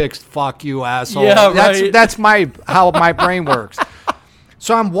and he picks fuck you asshole. Yeah, right. That's how my brain works.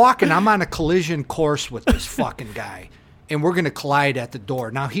 So I'm on a collision course with this fucking guy, and we're gonna collide at the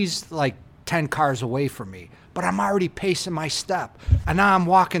door. Now he's 10 cars away from me, but I'm already pacing my step, and now I'm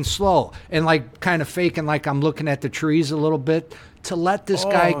walking slow and kind of faking I'm looking at the trees a little bit to let this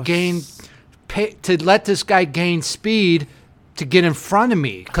guy gain let this guy gain speed to get in front of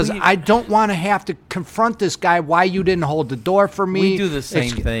me, because I don't want to have to confront this guy why you didn't hold the door for me. We do the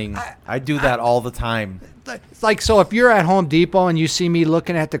same thing. I do that all the time. Like, so if you're at Home Depot and you see me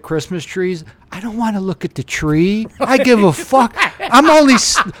looking at the Christmas trees, I don't want to look at the tree. I give a fuck.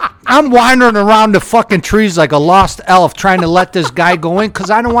 I'm wandering around the fucking trees like a lost elf trying to let this guy go in, because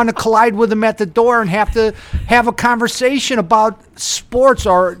I don't want to collide with him at the door and have to have a conversation about sports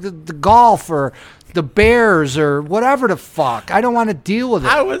or the golf or the Bears or whatever the fuck. I don't want to deal with it.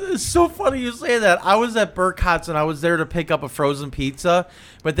 It's so funny you say that. I was at Burkhart's and I was there to pick up a frozen pizza,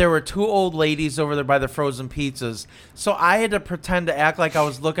 but there were two old ladies over there by the frozen pizzas. So I had to pretend to act like I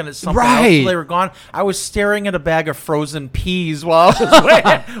was looking at something else till they were gone. I was staring at a bag of frozen peas while I was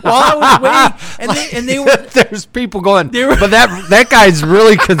waiting. And they were there's people going, but that guy's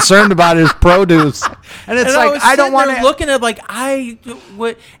really concerned about his produce. And it's like, I don't want to looking at like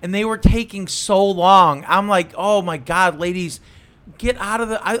and they were taking so long. I'm like, oh my God, ladies, get out of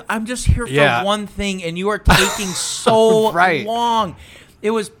the. I'm just here for one thing, and you are taking so long.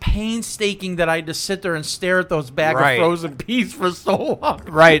 It was painstaking that I had to sit there and stare at those bag of frozen peas for so long.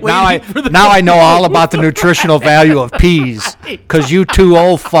 Right. Now I know all about the nutritional value of peas, because you two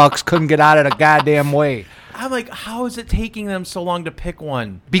old fucks couldn't get out of the goddamn way. I'm like, how is it taking them so long to pick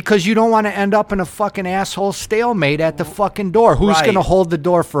one? Because you don't want to end up in a fucking asshole stalemate at the fucking door. Who's going to hold the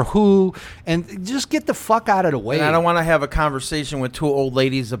door for who? And just get the fuck out of the way. And I don't want to have a conversation with two old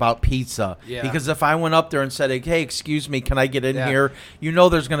ladies about pizza. Yeah. Because if I went up there and said, hey, excuse me, can I get in here? You know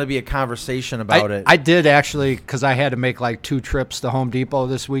there's going to be a conversation about it. I did actually, because I had to make like 2 trips to Home Depot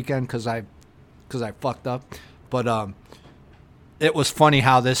this weekend because I fucked up. But it was funny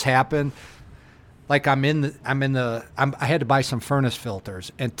how this happened. Like I had to buy some furnace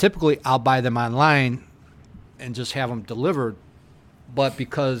filters, and typically I'll buy them online and just have them delivered. But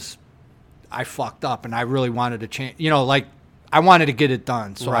because I fucked up and I really wanted to change, like I wanted to get it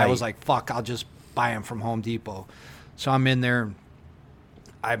done. So I was like, fuck, I'll just buy them from Home Depot. So I'm in there,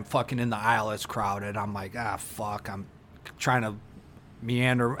 I'm fucking in the aisle, it's crowded. I'm like, fuck, I'm trying to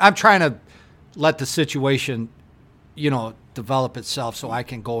meander. I'm trying to let the situation, develop itself so I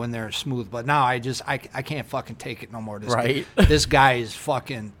can go in there smooth. But now I can't fucking take it no more. This guy is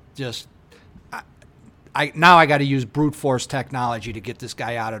fucking just. Now I got to use brute force technology to get this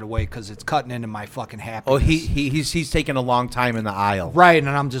guy out of the way, because it's cutting into my fucking happiness. Oh, he's taking a long time in the aisle. Right, and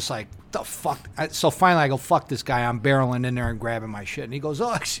I'm just like, the fuck. So finally I go, fuck this guy. I'm barreling in there and grabbing my shit, and he goes,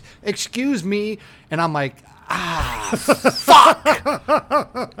 oh, excuse me, and I'm like, fuck,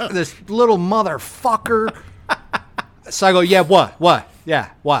 this little motherfucker. So I go, yeah, what? Yeah,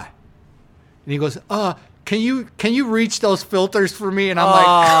 what? And he goes, can you reach those filters for me? And I'm like,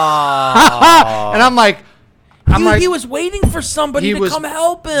 and I'm like, he was waiting for somebody to come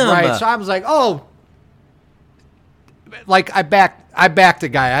help him. Right. So I was like, like I backed the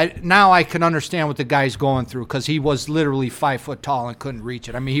guy. Now I can understand what the guy's going through, because he was literally 5 foot tall and couldn't reach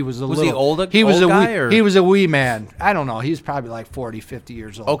it. I mean, he was he old guy, or? He was a wee man. I don't know. He's probably like 40, 50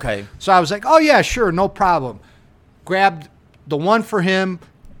 years old. Okay. So I was like, oh yeah, sure, no problem. Grabbed the one for him.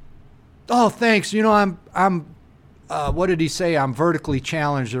 Oh, thanks. I'm what did he say? I'm vertically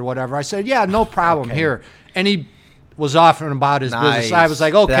challenged or whatever. I said, yeah, no problem. Okay. Here. And he was offering about his business. I was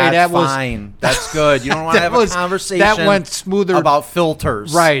like, okay, that's fine. That's good. You don't want to have a conversation that went smoother about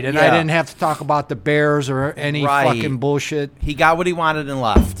filters. Right. And I didn't have to talk about the Bears or any fucking bullshit. He got what he wanted and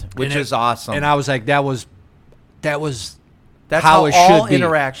left, which is awesome. And I was like, that was That's how it should be.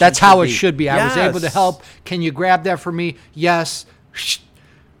 That's how it should be. I was able to help. Can you grab that for me? Yes.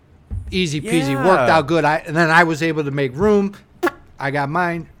 Easy peasy. Worked out good. And then I was able to make room. I got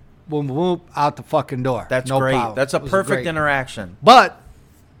mine. Boom, boom, boom. Out the fucking door. That's no great. problem. That's a perfect interaction. But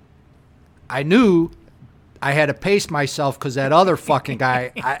I knew I had to pace myself, because that other fucking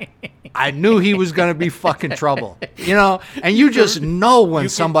guy, I knew he was going to be fucking trouble. And you just know when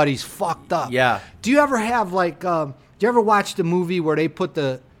somebody's fucked up. Yeah. Do you ever have like... do you ever watch the movie where they put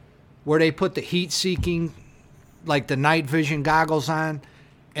the heat-seeking, like the night vision goggles on,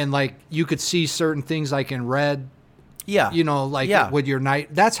 and like you could see certain things like in red? Yeah. With your night.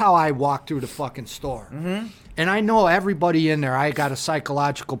 That's how I walk through the fucking store. Mm-hmm. And I know everybody in there. I got a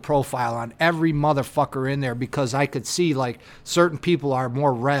psychological profile on every motherfucker in there, because I could see like certain people are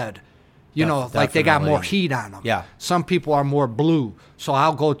more red. Like they got more heat on them. Yeah. Some people are more blue. So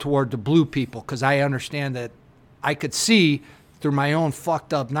I'll go toward the blue people, because I understand that I could see through my own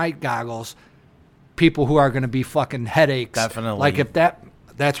fucked up night goggles people who are going to be fucking headaches. Definitely. Like if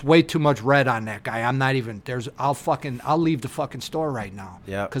that's way too much red on that guy. I'm not even I'll leave the fucking store right now.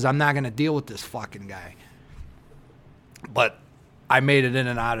 Yeah. Because I'm not going to deal with this fucking guy. But I made it in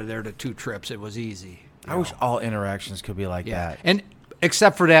and out of there to 2 trips. It was easy. I wish all interactions could be like that. And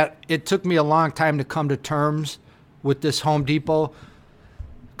except for that, it took me a long time to come to terms with this Home Depot.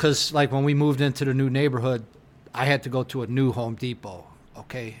 Because, like, when we moved into the new neighborhood, I had to go to a new Home Depot,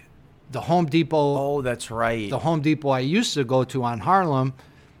 okay? The Home Depot... Oh, that's right. The Home Depot I used to go to on Harlem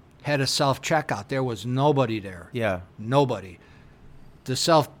had a self-checkout. There was nobody there. Yeah. Nobody. The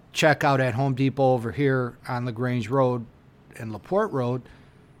self-checkout at Home Depot over here on LaGrange Road and LaPorte Road,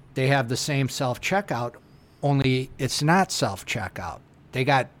 they have the same self-checkout, only it's not self-checkout. They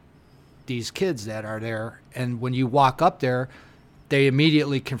got these kids that are there, and when you walk up there... they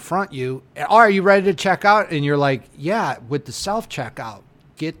immediately confront you. Oh, are you ready to check out? And you're like, yeah, with the self-checkout.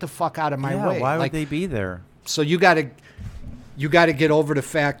 Get the fuck out of my way. Why would they be there? So you got to get over the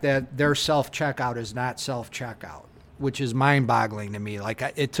fact that their self-checkout is not self-checkout, which is mind-boggling to me. Like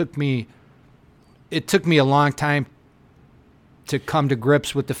it took me a long time to come to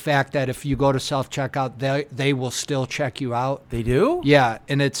grips with the fact that if you go to self-checkout, they will still check you out. They do? Yeah,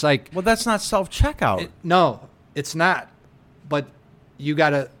 and it's like, well, that's not self-checkout. No, it's not. But you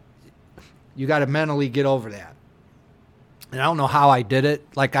gotta mentally get over that. And I don't know how I did it.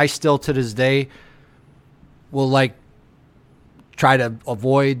 Like I still to this day will like try to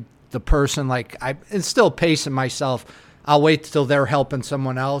avoid the person. Like I'm still pacing myself. I'll wait till they're helping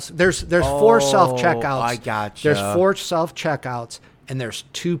someone else. There's 4 self-checkouts. I gotcha. There's 4 self-checkouts and there's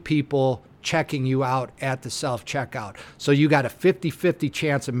 2 people checking you out at the self-checkout. So you got a 50-50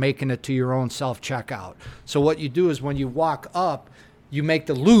 chance of making it to your own self-checkout. So what you do is when you walk up, you make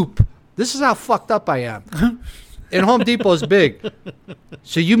the loop. This is how fucked up I am. And Home Depot is big.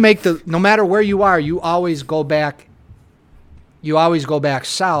 So you make no matter where you are, you always go back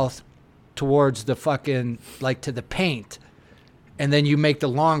south towards the fucking, like to the paint. And then you make the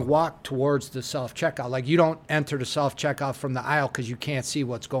long walk towards the self-checkout. Like you don't enter the self-checkout from the aisle because you can't see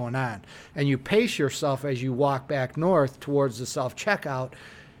what's going on. And you pace yourself as you walk back north towards the self-checkout,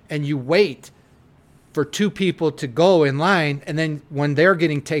 and you wait for 2 people to go in line. And then when they're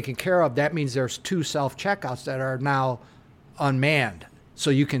getting taken care of, that means there's 2 self-checkouts that are now unmanned. So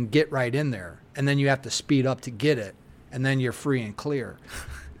you can get right in there. And then you have to speed up to get it. And then you're free and clear.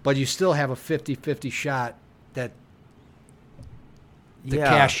 But you still have a 50-50 shot that the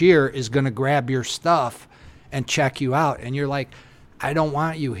cashier is going to grab your stuff and check you out. And you're like, I don't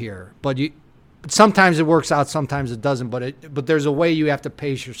want you here. But sometimes it works out, sometimes it doesn't. But there's a way you have to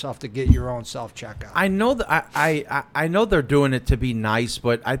pace yourself to get your own self-checkout. I know that I know they're doing it to be nice,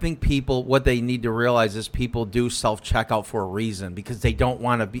 but I think people, what they need to realize is people do self-checkout for a reason because they don't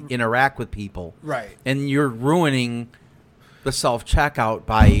want to interact with people. Right. And you're ruining the self-checkout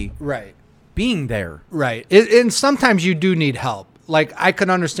by being there. Right. And sometimes you do need help. Like I can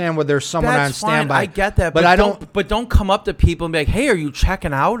understand where there's someone on standby. I get that, but don't come up to people and be like, "Hey, are you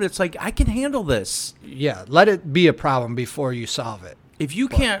checking out?" It's like I can handle this. Yeah, let it be a problem before you solve it. If you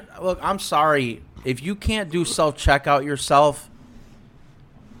can't, look, I'm sorry. If you can't do self-checkout yourself,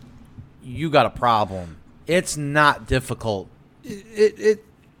 you got a problem. It's not difficult.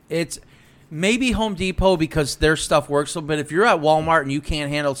 It's maybe Home Depot because their stuff works. But if you're at Walmart and you can't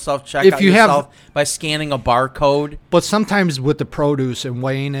handle self-checkout yourself by scanning a barcode. But sometimes with the produce and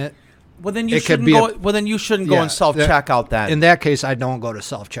weighing it. Well, then you shouldn't go. Well, then you shouldn't go and self-checkout then. In that case, I don't go to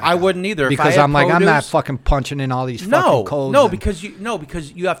self-checkout. I wouldn't either because I'm like, I'm not fucking punching in all these fucking codes.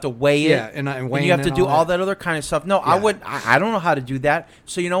 Because you have to weigh it. Yeah, and you have to do all that other kind of stuff. No, yeah. I don't know how to do that.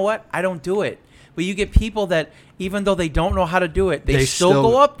 So you know what? I don't do it. But you get people that even though they don't know how to do it, they still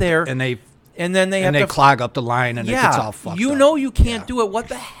go up there and then they clog up the line and it gets all fucked up. You know you can't do it. What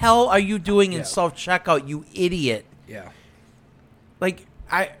the hell are you doing in self-checkout, you idiot? Yeah. Like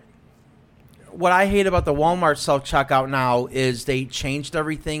what I hate about the Walmart self-checkout now is they changed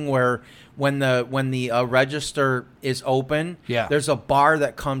everything where when the register is open, there's a bar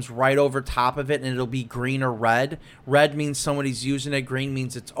that comes right over top of it and it'll be green or red. Red means somebody's using it. Green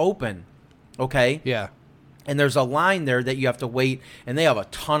means it's open. Okay? Yeah. And there's a line there that you have to wait, and they have a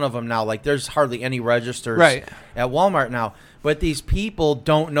ton of them now. Like, there's hardly any registers at Walmart now. But these people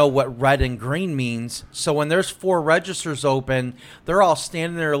don't know what red and green means. So when there's 4 registers open, they're all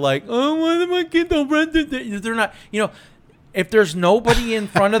standing there like, oh, why did I get the red? They're not, if there's nobody in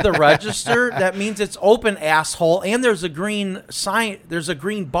front of the register, that means it's open, asshole. And there's a green sign. There's a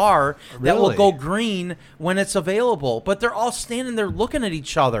green bar that will go green when it's available. But they're all standing there looking at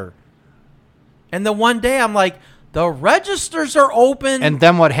each other. And then one day I'm like, the registers are open. And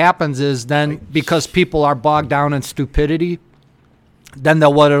then what happens is because people are bogged down in stupidity, then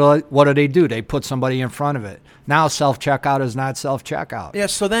what do? They put somebody in front of it. Now self-checkout is not self-checkout. Yeah,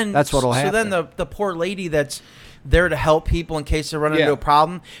 so then that's what'll happen. So then the poor lady that's there to help people in case they run into a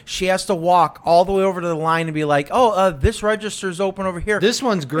problem, she has to walk all the way over to the line and be like, this register's open over here. This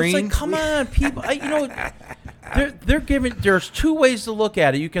one's green. It's like, come on, people. They're giving. There's two ways to look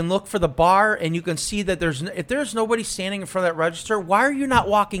at it. You can look for the bar, and you can see that if there's nobody standing in front of that register, why are you not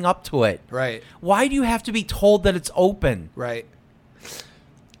walking up to it? Right. Why do you have to be told that it's open? Right.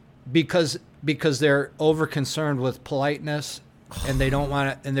 Because they're over concerned with politeness. And they don't want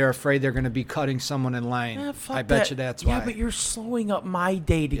it, and they're afraid they're going to be cutting someone in line. I bet you that's why. Yeah, but you're slowing up my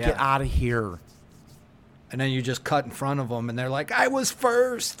day to get out of here. And then you just cut in front of them, and they're like, "I was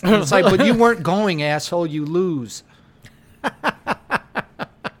first." And it's like, but you weren't going, asshole. You lose. Yeah,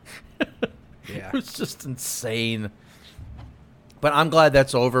 it's just insane. But I'm glad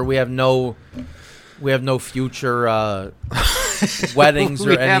that's over. We have no future weddings or anything.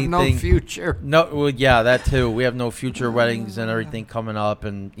 We have no future. No, well, yeah, that too. We have no future weddings and everything coming up,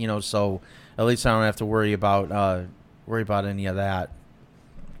 and so at least I don't have to worry about any of that.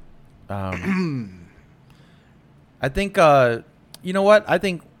 I think you know what? I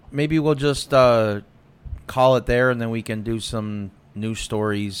think maybe we'll just call it there, and then we can do some news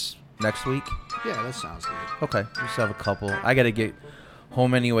stories next week. Yeah, that sounds good. Okay, just have a couple. I got to get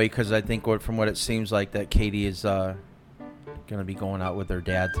home anyway because I think from what it seems like that Katie is going to be going out with her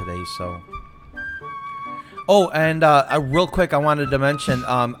dad today. So, and real quick, I wanted to mention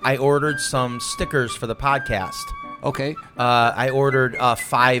I ordered some stickers for the podcast. Okay. I ordered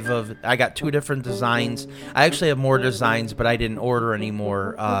 5 I got 2 different designs. I actually have more designs, but I didn't order any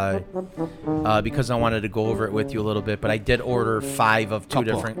more because I wanted to go over it with you a little bit. But I did order 5 of 2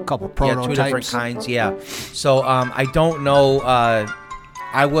 different prototypes. 2 different kinds. Yeah. So I don't know.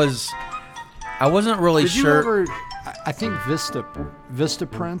 I wasn't really sure. I think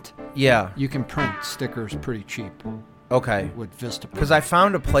Vistaprint. Yeah. You can print stickers pretty cheap. Okay. With Vistaprint. Because I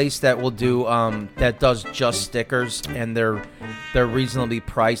found a place that will do that does just stickers, and they're reasonably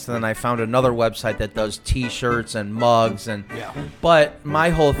priced. And then I found another website that does T-shirts and mugs, But my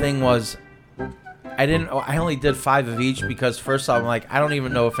whole thing was, I only did 5 of each because first off, I'm like, I don't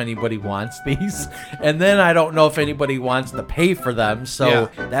even know if anybody wants these, and then I don't know if anybody wants to pay for them. So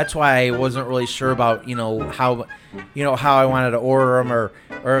that's why I wasn't really sure about how I wanted to order them or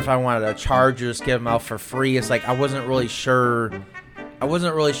if I wanted to charge or just give them out for free. It's like I wasn't really sure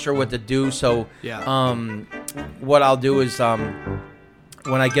what to do. So what I'll do is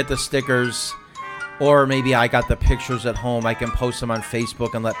when I get the stickers, or maybe I got the pictures at home, I can post them on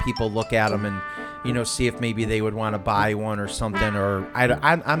Facebook and let people look at them and see if maybe they would want to buy one or something, or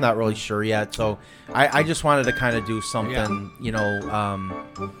I'm not really sure yet. So I just wanted to kind of do something,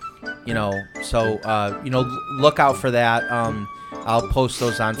 So look out for that. I'll post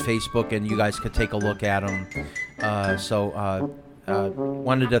those on Facebook, and you guys could take a look at them.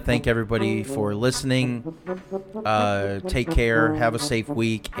 Wanted to thank everybody for listening. Take care. Have a safe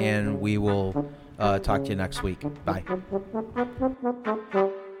week, and we will talk to you next week. Bye.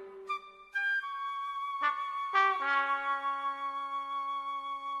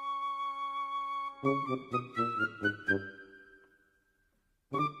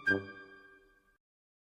 Thank you.